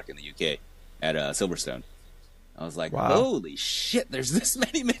in the Park in the UK at Silverstone. I was like, wow. Holy shit, there's this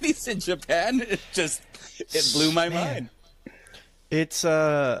many minis in Japan. It blew my mind. It's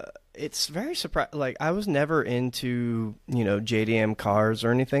very surprising. Like, I was never into, JDM cars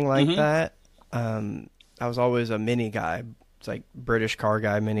or anything like that. I was always a Mini guy. It's like British car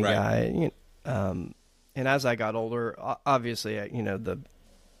guy, Mini guy. And as I got older, obviously,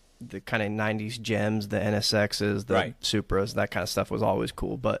 the kind of 90s gems, the NSXs, the Supras, that kind of stuff was always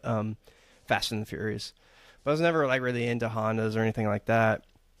cool. But Fast and the Furious. But I was never like really into Hondas or anything like that.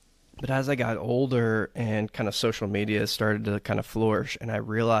 But as I got older and kind of social media started to kind of flourish, and I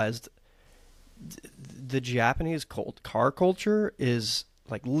realized the Japanese car culture is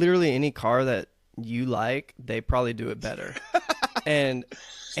like literally any car that you like, they probably do it better. and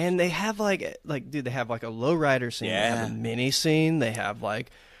they have like dude, they have like a lowrider scene, they have a mini scene, they have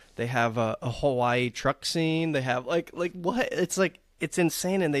a Hawaii truck scene, they have like what? It's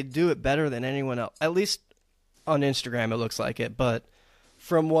insane, and they do it better than anyone else. At least on Instagram it looks like it, but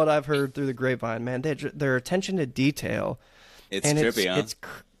from what I've heard through the grapevine, man, their attention to detail, it's trippy, huh? It's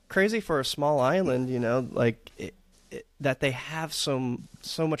crazy for a small island, that they have so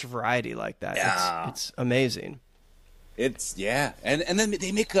much variety like that. Yeah. It's amazing. And then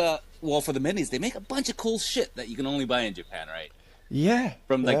they make for the minis, they make a bunch of cool shit that you can only buy in Japan, right? Yeah.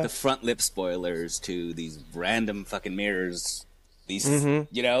 From the front lip spoilers to these random fucking mirrors, these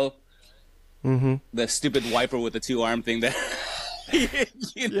the stupid wiper with the 2-arm thing that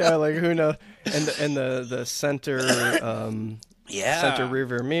Yeah, like who knows? And the center center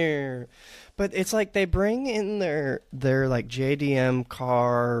rear mirror. But it's like they bring in their like JDM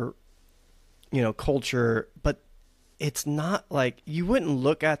car, culture, but it's not like you wouldn't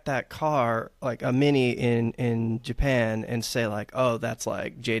look at that car like a Mini in Japan and say like, oh, that's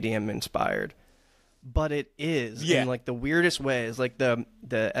like JDM inspired. But it is in like the weirdest ways, like the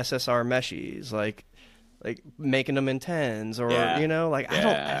SSR meshies, like making them in tens, or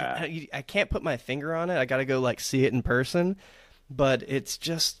I can't put my finger on it. I got to go like see it in person, but it's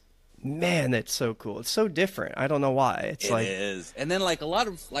just, man, it's so cool. It's so different. I don't know why. It is. And then like a lot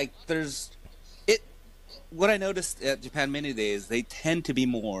of like what I noticed at Japan Mini Days, they tend to be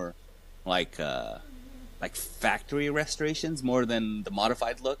more like factory restorations more than the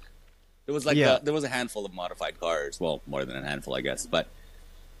modified look. There was there was a handful of modified cars, well, more than a handful, I guess, but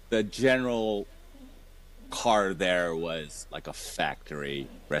the general car there was like a factory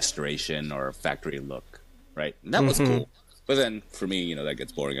restoration or a factory look, right? And that was cool. But then for me, that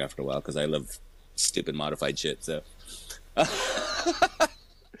gets boring after a while because I love stupid modified shit. So that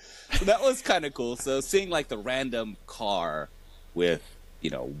was kind of cool. So seeing like the random car with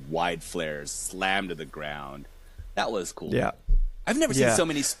wide flares slammed to the ground, that was cool. Yeah, I've never seen so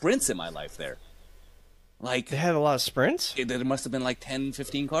many sprints in my life there. Like they had a lot of sprints. There must have been like 10,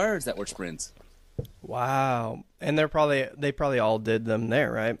 15 cars that were sprints. Wow. And they probably all did them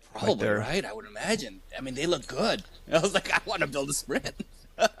there, right? Probably, right? I would imagine. I mean, they look good. I was like, I want to build a sprint.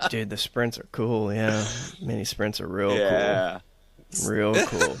 Dude, the sprints are cool, yeah. Mini sprints are real cool. Real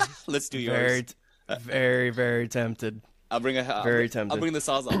cool. Let's do yours. Very, very tempted. Tempted. I'll bring the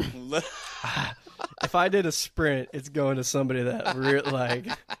Sawzall. If I did a sprint, it's going to somebody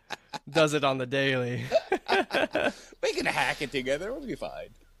that does it on the daily. We can hack it together. We'll be fine.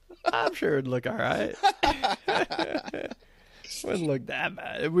 I'm sure it'd look all right. Wouldn't look that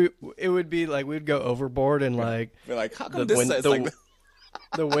bad. It would be like we'd go overboard and like we're like, how come this size like this?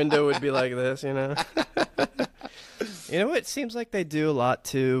 The window would be like this, It seems like they do a lot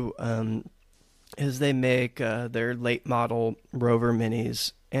too. Is they make their late model Rover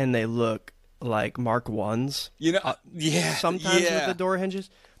Minis and they look like Mark Ones. Sometimes with the door hinges.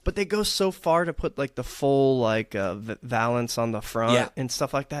 But they go so far to put like the full like valance on the front and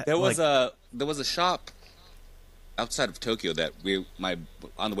stuff like that. There was a shop outside of Tokyo that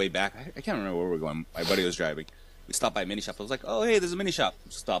on the way back. I can't remember where we were going. My buddy was driving. We stopped by a mini shop. I was like, oh hey, there's a mini shop.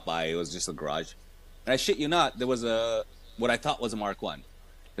 Stopped by. It was just a garage. And I shit you not, there was what I thought was a Mark One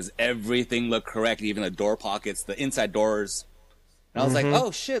because everything looked correct, even the door pockets, the inside doors. And I was like,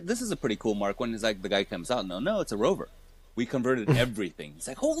 oh shit, this is a pretty cool Mark One. He's like, the guy comes out. No, it's a Rover. We converted everything. It's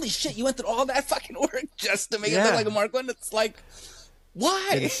like, holy shit, you went through all that fucking work just to make it look like a Mark One? It's like,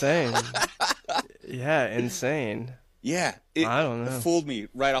 why? Insane. Insane. Yeah. I don't know. It fooled me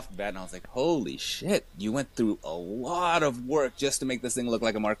right off the bat, and I was like, holy shit, you went through a lot of work just to make this thing look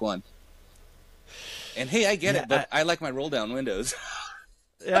like a Mark One. And hey, I get it, but I like my roll-down windows.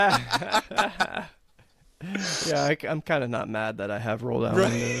 Yeah. I'm kind of not mad that I have roll-down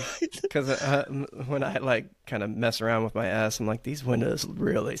windows because when I kind of mess around with my ass, I'm like, these windows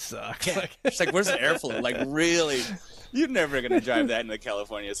really suck. Yeah. It's like, where's the airflow? Like, really, you're never gonna drive that in the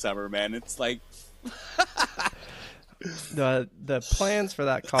California summer, man. It's like the plans for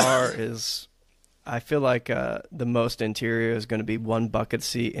that car is, I feel like the most interior is going to be one bucket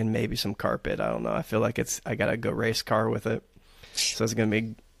seat and maybe some carpet. I don't know. I feel like I gotta go race car with it, so it's gonna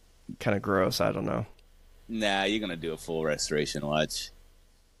be kind of gross. I don't know. Nah, you're gonna do a full restoration. Watch.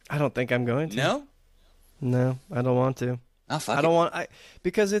 I don't think I'm going to. No, I don't want to. Oh, fuck I don't want.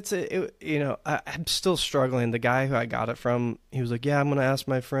 Because I'm still struggling. The guy who I got it from, he was like, "Yeah, I'm gonna ask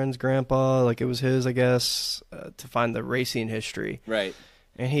my friend's grandpa. Like it was his, I guess, to find the racing history." Right.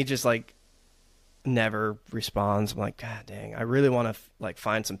 And he just never responds. I'm like, God dang, I really want to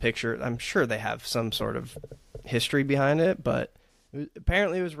find some picture. I'm sure they have some sort of history behind it, but.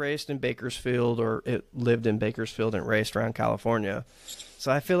 Apparently it was raced in Bakersfield, or it lived in Bakersfield and raced around California.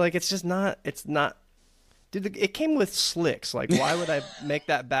 So I feel like it's not. Dude, it came with slicks. Like, why would I make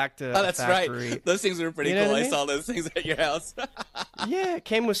that back to that's factory? Right. Those things were pretty cool. I saw those things at your house. Yeah, it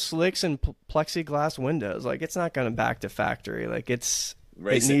came with slicks and plexiglass windows. Like, it's not going to back to factory. Like, it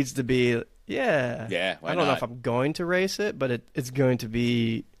needs to be. Yeah. Yeah. I don't know if I'm going to race it, but it's going to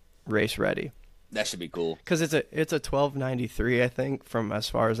be race ready. That should be cool. Because it's a 1293, I think, from as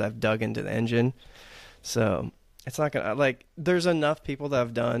far as I've dug into the engine. So it's not gonna there's enough people that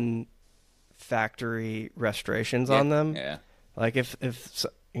have done factory restorations on them. Yeah. Like if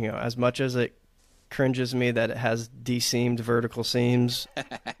as much as it cringes me that it has de-seamed vertical seams,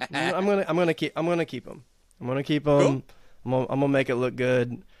 I'm gonna keep them. I'm gonna keep them. Cool. I'm gonna make it look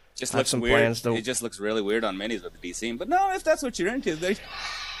good. Just I have looks some weird. plans to. It just looks really weird on minis with the DC. But no, if that's what you're into,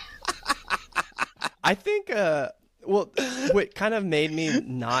 I think. Well, what kind of made me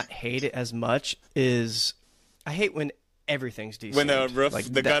not hate it as much is I hate when everything's DC. when the roof, like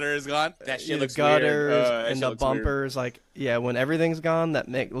the gutter is gone, that shit the looks gutters weird. That and shit the looks bumpers, like when everything's gone,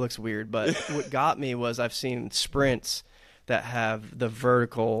 looks weird. But what got me was I've seen sprints that have the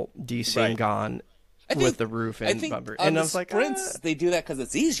vertical DC Right. gone think- with the roof I and think bumper, on and the I was like, sprints, they do that because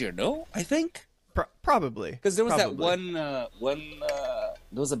it's easier. No, I think probably because there was probably. that one.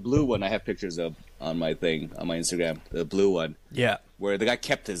 There was a blue one I have pictures of on my thing on my Instagram. The blue one Yeah, where the guy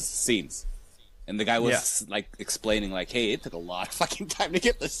kept his scenes. And the guy was like explaining, like, "Hey, it took a lot of fucking time to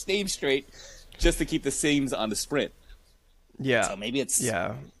get the seam straight, just to keep the seams on the sprint. yeah. So maybe it's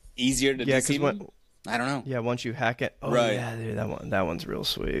Yeah, easier to because de-seam them? I don't know. yeah, once you hack it, oh Right. yeah, dude, that one's real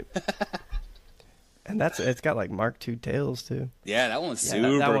sweet. And it's got like Mark II tails too. Yeah, that one's Yeah,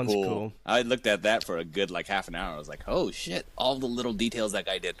 super that one's cool. cool. I looked at that for a good like half an hour. I was like, "Oh shit! All the little details that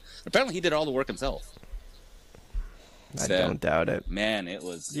guy did. Apparently, he did all the work himself." I So, don't doubt it. Man, it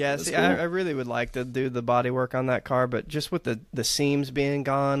was. Yeah, it was see, cool. I really would like to do the body work on that car, but just with the seams being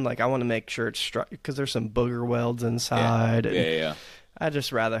gone, like I want to make sure it's struck because there's some booger welds inside. Yeah, and yeah. I'd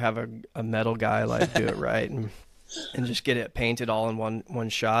just rather have a metal guy like do it right and just get it painted all in one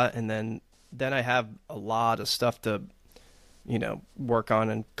shot, and then I have a lot of stuff to, work on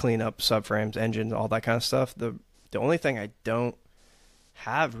and clean up subframes, engines, all that kind of stuff. The only thing I don't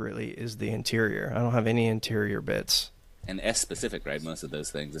have really is the interior. I don't have any interior bits. And S specific, right? Most of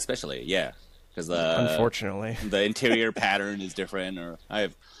those things, especially, yeah, because Unfortunately, the interior pattern is different. Or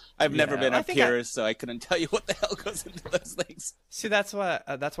I've never been I a think purist, so I couldn't tell you what the hell goes into those things. See, that's why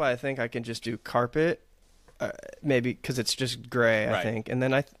I think I can just do carpet, maybe because it's just gray. I Right. think, and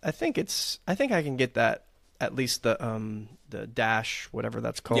then I think I can get that at least the dash, whatever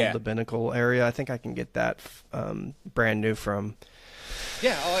that's called, Yeah. the binnacle area. I think I can get that brand new from.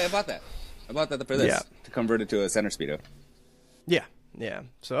 Yeah, I bought that. I bought that for this Yeah. to convert it to a center speedo. Yeah.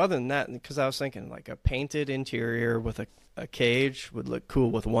 So other than that, because I was thinking like a painted interior with a cage would look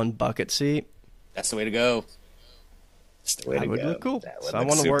cool with one bucket seat. That's the way to go. That's the way That to would go. look cool. That would So I look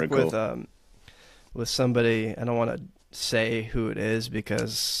want to super work cool. with somebody. I don't want to say who it is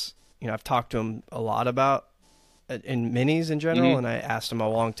because I've talked to him a lot about in minis in general, Mhm. and I asked him a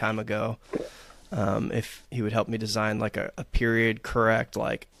long time ago if he would help me design like a period correct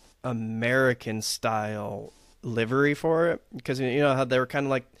like American style livery for it, because how they were kind of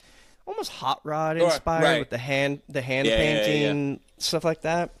like almost hot rod inspired right. with the hand Yeah, painting stuff like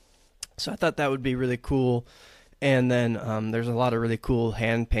that. So I thought that would be really cool. And then there's a lot of really cool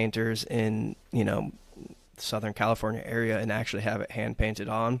hand painters in Southern California area and actually have it hand painted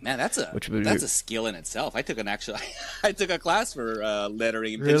on. Man, that's a skill in itself. I took I took a class for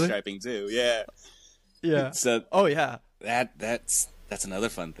lettering and Really? pinstriping too. Yeah. Yeah. So Oh yeah. that's another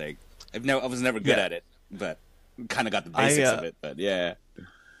fun thing. I was never good Yeah. at it, but kind of got the basics of it. But yeah,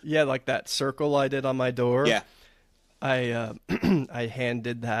 Yeah, like that circle I did on my door. yeah. I I hand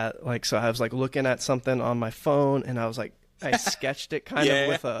did that, like, so I was like looking at something on my phone and I was like I sketched it kind Yeah. of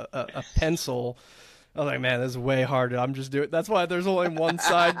with a pencil. I was like, man, this is way harder. I'm just doing. That's why there's only one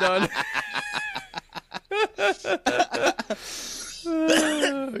side done.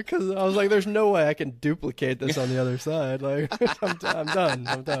 Because I was like, there's no way I can duplicate this on the other side. Like, I'm done.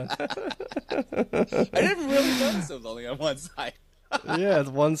 I didn't really notice it was only on one side. Yeah, it's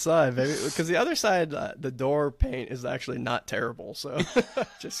one side, baby. Because the other side, the door paint is actually not terrible. So I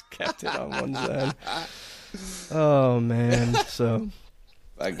just kept it on one side. Oh man, so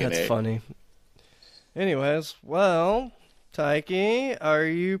that's funny. Anyways, well, Taiki, are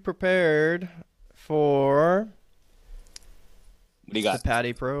you prepared for What do you the got?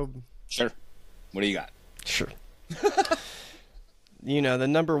 Patty probe? Sure. What do you got? Sure. The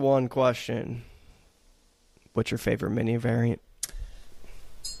number one question. What's your favorite mini variant?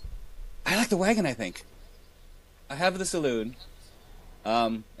 I like the wagon. I think I have the saloon,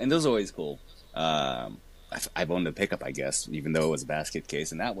 and those are always cool. I've owned a pickup, I guess, even though it was a basket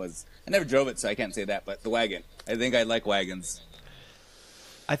case, and I never drove it, so I can't say that. But the wagon, I think I like wagons.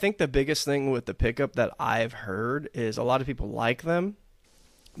 I think the biggest thing with the pickup that I've heard is a lot of people like them,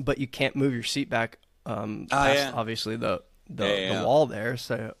 but you can't move your seat back past yeah. obviously the Yeah. wall there,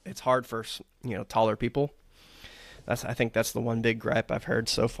 so it's hard for taller people. I think that's the one big gripe I've heard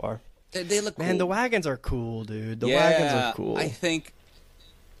so far. They look cool. Man, the wagons are cool, dude. The wagons are cool. I think,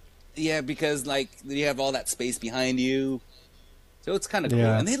 because like you have all that space behind you, so it's kind of cool,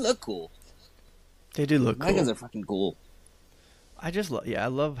 Yeah. and they look cool. They do look cool. Wagons are fucking cool. I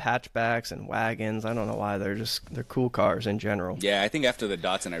love hatchbacks and wagons. I don't know why they're cool cars in general. Yeah, I think after the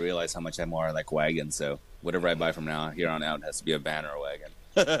Datsun, I realized how much I more like wagons. So whatever I buy from now here on out has to be a van or a wagon.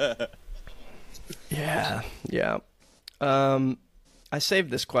 Yeah, yeah. I saved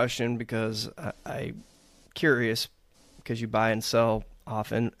this question because I'm curious, because you buy and sell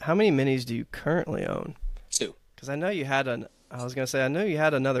often. How many minis do you currently own? 2. Because I know you had I know you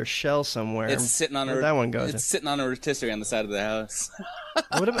had another shell somewhere. It's sitting on that one goes. It's sitting on a rotisserie on the side of the house.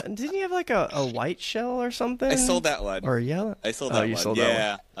 What about? Didn't you have like a white shell or something? I sold that one. Or a yellow? I sold that one. You sold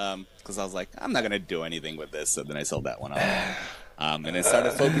that one. Yeah. Because I was like, I'm not gonna do anything with this. So then I sold that one off. And I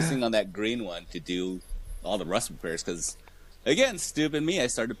started focusing on that green one to do all the rust repairs. Because again, stupid me, I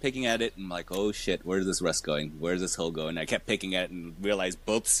started picking at it and I'm like, oh shit, where's this rust going? Where's this hole going? I kept picking at it and realized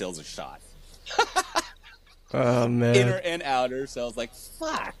both sills are shot. Oh man. Inner and outer. So I was like,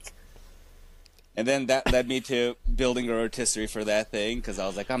 fuck. And then that led me to building a rotisserie for that thing because I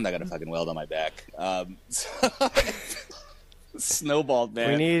was like, I'm not gonna fucking weld on my back. So snowballed,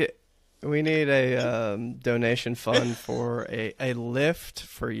 man. We need a donation fund for a lift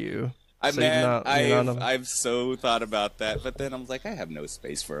for you. I've so thought about that, but then I was like, I have no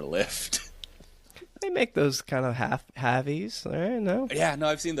space for a lift. They make those kind of halvies, right? No. Yeah, no,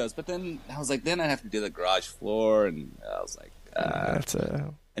 I've seen those, but then I was like, then I have to do the garage floor, and I was like, I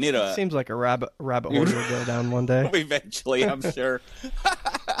need a. Seems like a rabbit hole to go down one day. Eventually, I'm sure.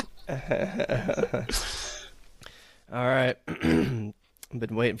 All right. I've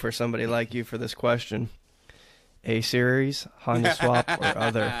been waiting for somebody like you for this question. A series, Honda swap, or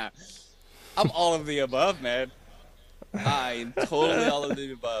other? I'm all of the above, man. I'm totally all of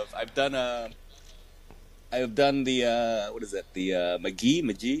the above. I've done the what is it? The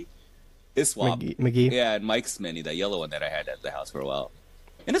McGee his swap. McGee. Yeah, and Mike's Mini, that yellow one that I had at the house for a while.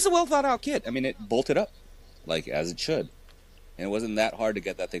 And it's a well thought out kit. I mean, it bolted up like as it should, and it wasn't that hard to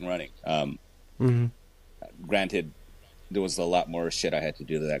get that thing running. Granted, there was a lot more shit I had to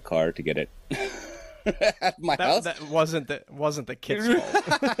do to that car to get it at my house. That wasn't the kit's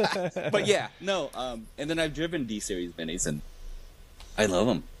fault. But yeah, no. And then I've driven D series minis, and I love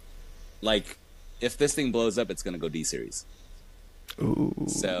them. Like, if this thing blows up, it's gonna go D series. Ooh.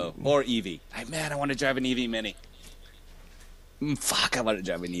 So, or EV. I want to drive an EV mini. Fuck, I want to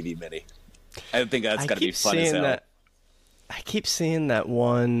drive an EV mini. I think that's gotta be fun as hell. I keep seeing that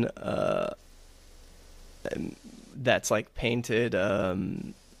one that's like painted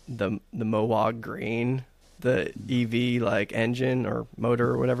the Mowag green, the EV like engine or motor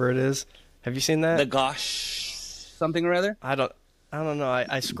or whatever it is. Have you seen that? The Gosh something or other? I don't know.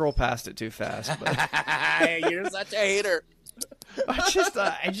 I scroll past it too fast. But You're such a hater.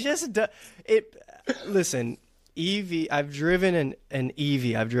 Listen, EV. I've driven an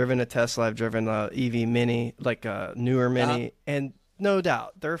EV. I've driven a Tesla. I've driven a EV Mini, like a newer Mini, and no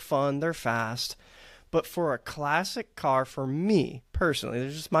doubt they're fun. They're fast. But for a classic car, for me personally,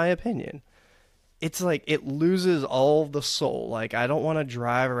 this is just my opinion, it's like it loses all the soul. Like, I don't want to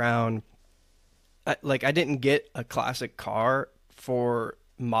drive around. Like, I didn't get a classic car for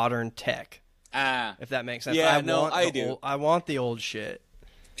modern tech. If that makes sense. Yeah, I do. I want the old shit.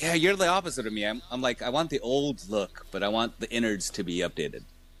 Yeah, you're the opposite of me. I'm like, I want the old look, but I want the innards to be updated.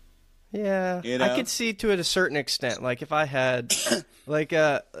 Yeah, you know? I could see to it a certain extent. Like, if I had, like,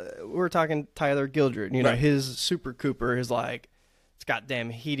 we were talking Tyler Gildred, you know, his Super Cooper is like, it's got damn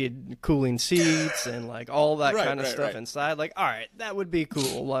heated cooling seats and like all that kind of stuff inside. Like, all right, that would be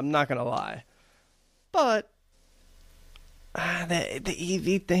cool. I'm not gonna lie, but the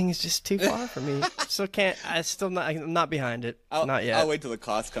EV thing is just too far for me. I'm not behind it. Not yet. I'll wait till the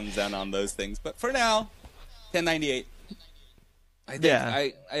cost comes down on those things. But for now, 1098. I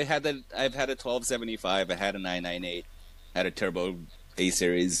think I've had a 1275. I had a 998. Had a turbo A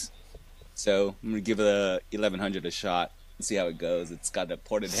series. So I'm gonna give the 1100 a shot and see how it goes. It's got a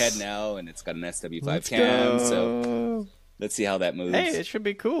ported head now, and it's got an SW5 cam. So let's see how that moves. Hey, it should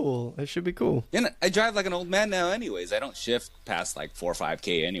be cool. And I drive like an old man now anyways. I don't shift past like 4 or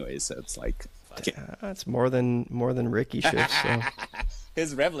 5K anyways, so it's like, fuck it. That's more than Ricky shifts. So.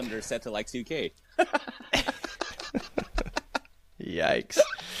 His rev limiter is set to like 2K. Yikes.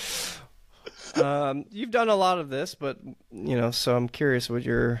 You've done a lot of this, but, you know, so I'm curious what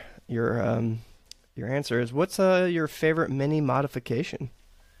your answer is. What's your favorite mini modification?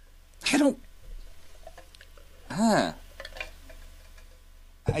 I don't know.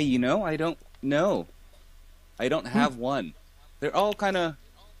 I don't have one. They're all kind of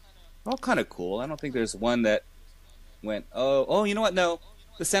cool. I don't think there's one that went, oh, you know what? No,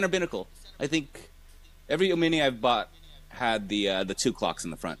 the center binnacle. I think every Mini I've bought had the 2 clocks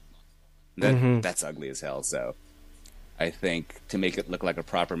in the front. That's ugly as hell. So I think, to make it look like a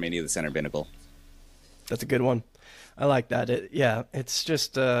proper mini of the center binnacle. That's a good one. I like that. It's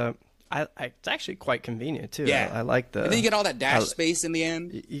just it's actually quite convenient too. Yeah, I like the. And then you get all that dash space in the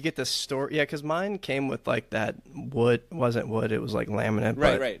end. You get the store, yeah, because mine came with like that wood. Wasn't wood. It was like laminate.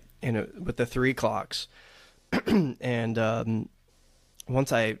 Right. With the 3 clocks, and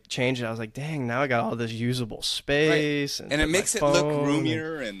once I changed it, I was like, dang, now I got all this usable space, right. And it makes it look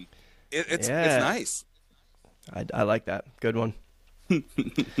roomier, and it's nice. I like that. Good one.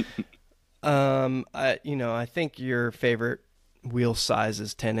 I think your favorite wheel size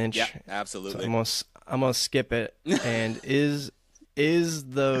is 10-inch. Yeah, absolutely. So I'm gonna skip it. And is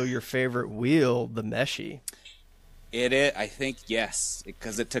though your favorite wheel the meshy? It is. I think yes,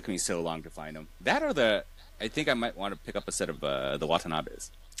 because it took me so long to find them. That or I think I might want to pick up a set of the Watanabes.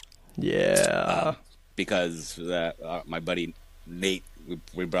 Yeah. Because my buddy Nate,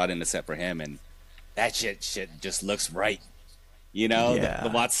 we brought in a set for him, and that shit just looks right. You know, yeah. the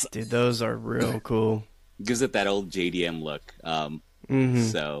Watts. Dude, those are real cool. Gives it that old JDM look. Mm-hmm.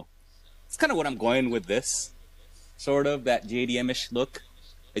 So it's kind of what I'm going with this, sort of that JDM-ish look.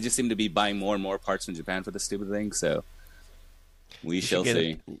 I just seem to be buying more and more parts from Japan for this stupid thing, so we shall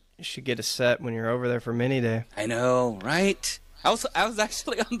see. You should get a set when you're over there for Mini Day. I know, right? I was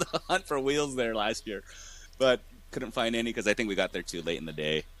actually on the hunt for wheels there last year, but couldn't find any because I think we got there too late in the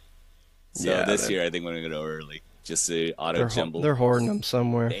day. So this year I think we're going to go early. Just to auto-jumble. They're hoarding them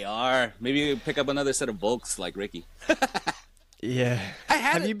somewhere. They are. Maybe pick up another set of Volks like Ricky. Yeah.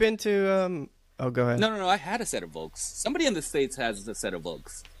 Have you been to... Oh, go ahead. No. I had a set of Volks. Somebody in the States has a set of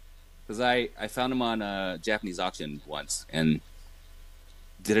Volks. Because I found them on a Japanese auction once and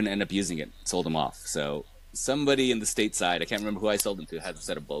didn't end up using it. Sold them off. So somebody in the stateside, I can't remember who I sold them to, has a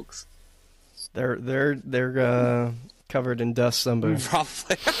set of Volks. They're covered in dust somewhere.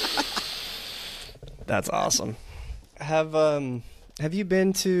 Probably. That's awesome. Have you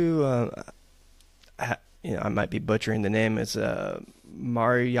been to? I might be butchering the name. It's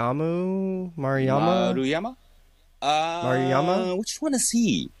Maruyama. Maruyama. Which one is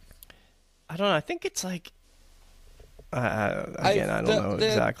he? I don't know. I think it's like. I don't know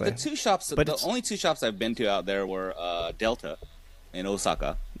exactly. The two shops, but the only two shops I've been to out there were Delta in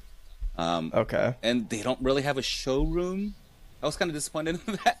Osaka. Okay. And they don't really have a showroom. I was kind of disappointed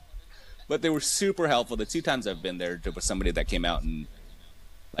in that. But they were super helpful. The 2 times I've been there was somebody that came out and,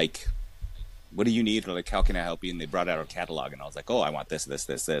 like, what do you need? Or, like, how can I help you? And they brought out our catalog. And I was like, oh, I want this. And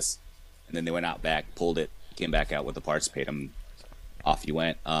then they went out back, pulled it, came back out with the parts, paid them, off you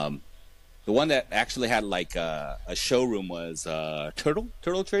went. The one that actually had, like, a showroom was Turtle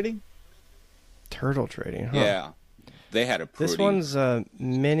Trading. Turtle Trading, huh? Yeah. They had a pretty... This one's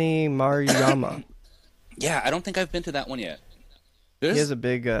Mini Maruyama. Yeah, I don't think I've been to that one yet. He has a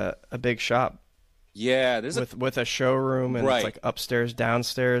big shop. Yeah, there's with a showroom and it's like upstairs,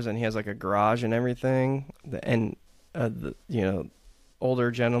 downstairs, and he has like a garage and everything. Older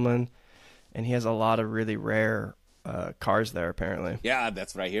gentleman, and he has a lot of really rare cars there apparently. Yeah,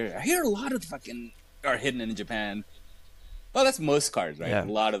 that's what I hear. I hear a lot of fucking are hidden in Japan. Well, that's most cars, right? Yeah. A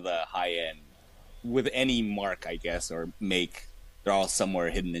lot of the high end with any mark, I guess, or make, they're all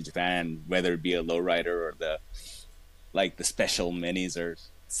somewhere hidden in Japan, whether it be a lowrider or the special minis, or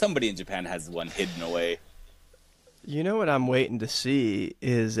somebody in Japan has one hidden away. You know what I'm waiting to see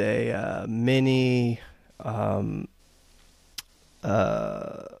is a mini Bosozoku.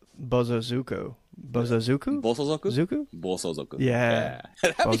 Bosozoku. Yeah.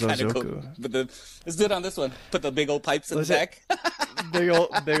 That'd be kind of cool. But let's do it on this one. Put the big old pipes in the back.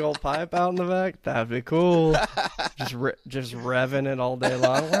 big old pipe out in the back. That'd be cool. just revving it all day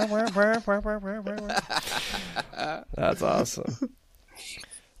long. That's awesome.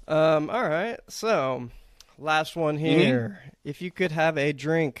 All right. So, last one here. Mm-hmm. If you could have a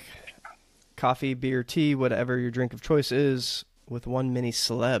drink, coffee, beer, tea, whatever your drink of choice is, with one mini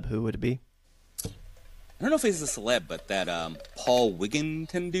celeb, who would it be? I don't know if he's a celeb, but that Paul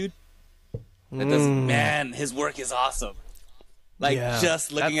Wigginton dude. That does, man, his work is awesome. Like,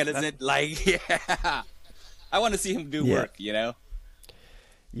 just looking at his, yeah. I want to see him do work, you know?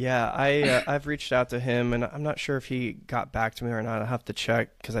 Yeah, I've reached out to him, and I'm not sure if he got back to me or not. I'll have to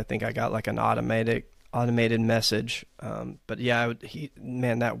check, because I think I got like an automated message. But yeah,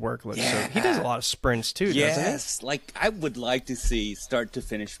 that work looks so... He does a lot of sprints too, doesn't he? Yes, like, I would like to see start to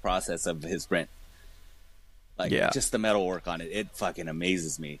finish process of his sprint. Like, just the metal work on it. It fucking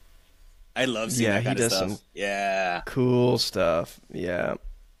amazes me. I love seeing that kind of stuff. Some cool stuff. Yeah.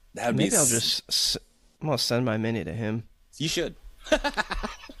 Maybe I'm gonna send my mini to him. You should. I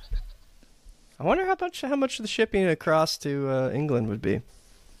wonder how much the shipping across to England would be.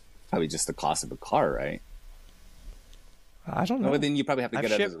 Probably just the cost of a car, right? I don't know. Well, then you probably have to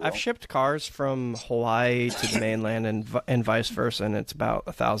get it as a roll. I've shipped cars from Hawaii to the mainland and vice versa, and it's about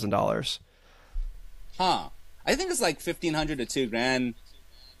 $1,000. Huh. I think it's like $1,500 to $2,000.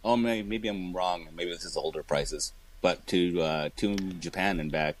 Oh, maybe I'm wrong. Maybe this is older prices. But to Japan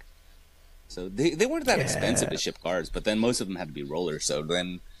and back. So they weren't that expensive to ship cars, but then most of them had to be rollers. So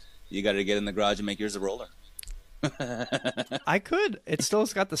then you got to get in the garage and make yours a roller. I could. It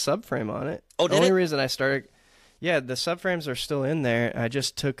still's got the subframe on it. Oh, the only reason I started, the subframes are still in there. I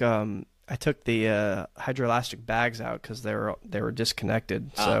just took the hydroelastic bags out because they were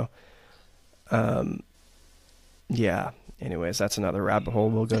disconnected. So, yeah. Anyways, that's another rabbit hole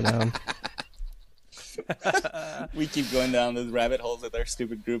we'll go down. We keep going down those rabbit holes with our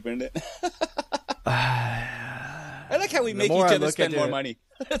stupid group, isn't it? I like how we make each other spend more money.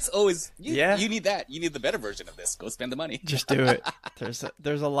 That's always you need that. You need the better version of this. Go spend the money. Just do it.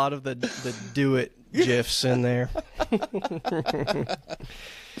 There's a lot of the do it gifs in there.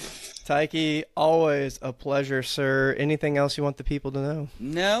 Taiki, always a pleasure, sir. Anything else you want the people to know?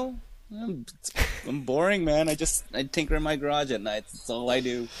 No. I'm boring, man. I tinker in my garage at night. That's all I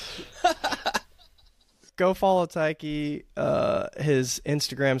do. Go follow Taiki. His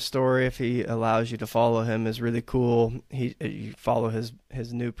Instagram story, if he allows you to follow him, is really cool. You follow his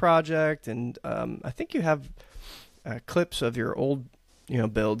new project, and I think you have clips of your old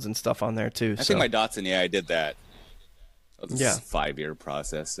builds and stuff on there too. I think my Datsun, I did that. It's a 5-year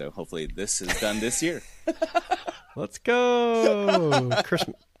process, so hopefully this is done this year. Let's go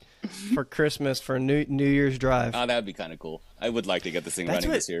Christmas for New Year's drive. Oh, that would be kind of cool. I would like to get this thing running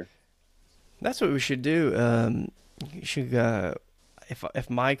this year. That's what we should do. You should, if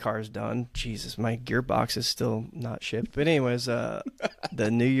my car's done, Jesus, my gearbox is still not shipped. But anyways, the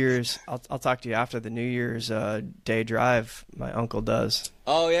New Year's, I'll talk to you after the New Year's day drive. My uncle does.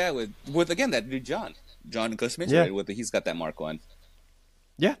 Oh yeah, with again that dude John and Costa Mesa. Right? He's got that Mark 1.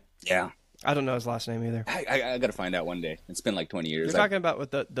 Yeah. Yeah. I don't know his last name either. I got to find out one day. It's been like 20 years. You're talking about with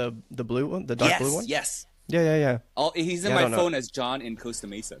the blue one, the dark blue one? Yes. Yeah. He's in my phone as John in Costa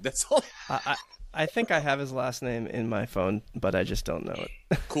Mesa. That's all. I think I have his last name in my phone, but I just don't know it.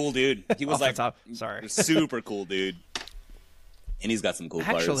 Cool dude. He was like, sorry, super cool dude. And he's got some cool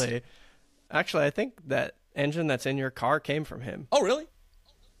parts. Actually, I think that engine that's in your car came from him. Oh, really?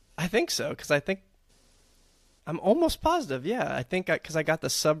 I think so, because I'm almost positive. Yeah, I think because I got the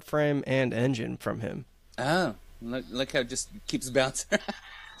subframe and engine from him. Oh, look how it just keeps bouncing.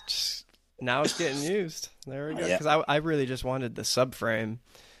 Now it's getting used. There we go. Yeah. Because I really just wanted the subframe.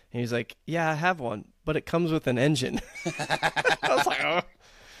 And he's like, yeah, I have one, but it comes with an engine. I was like, oh,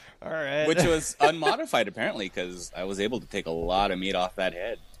 all right. Which was unmodified, apparently, because I was able to take a lot of meat off that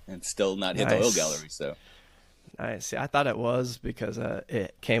head and still not hit the oil gallery. So nice. See, I thought it was because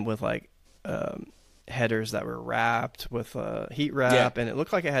it came with like headers that were wrapped with heat wrap, and it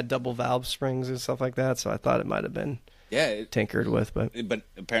looked like it had double valve springs and stuff like that. So I thought it might have been tinkered with, but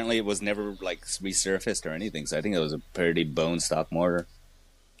apparently it was never like resurfaced or anything. So I think it was a pretty bone stock motor.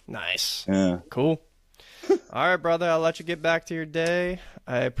 Nice. Yeah. Cool. All right, brother. I'll let you get back to your day.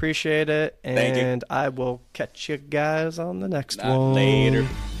 I appreciate it, and Thank you. I will catch you guys on the next one. Later.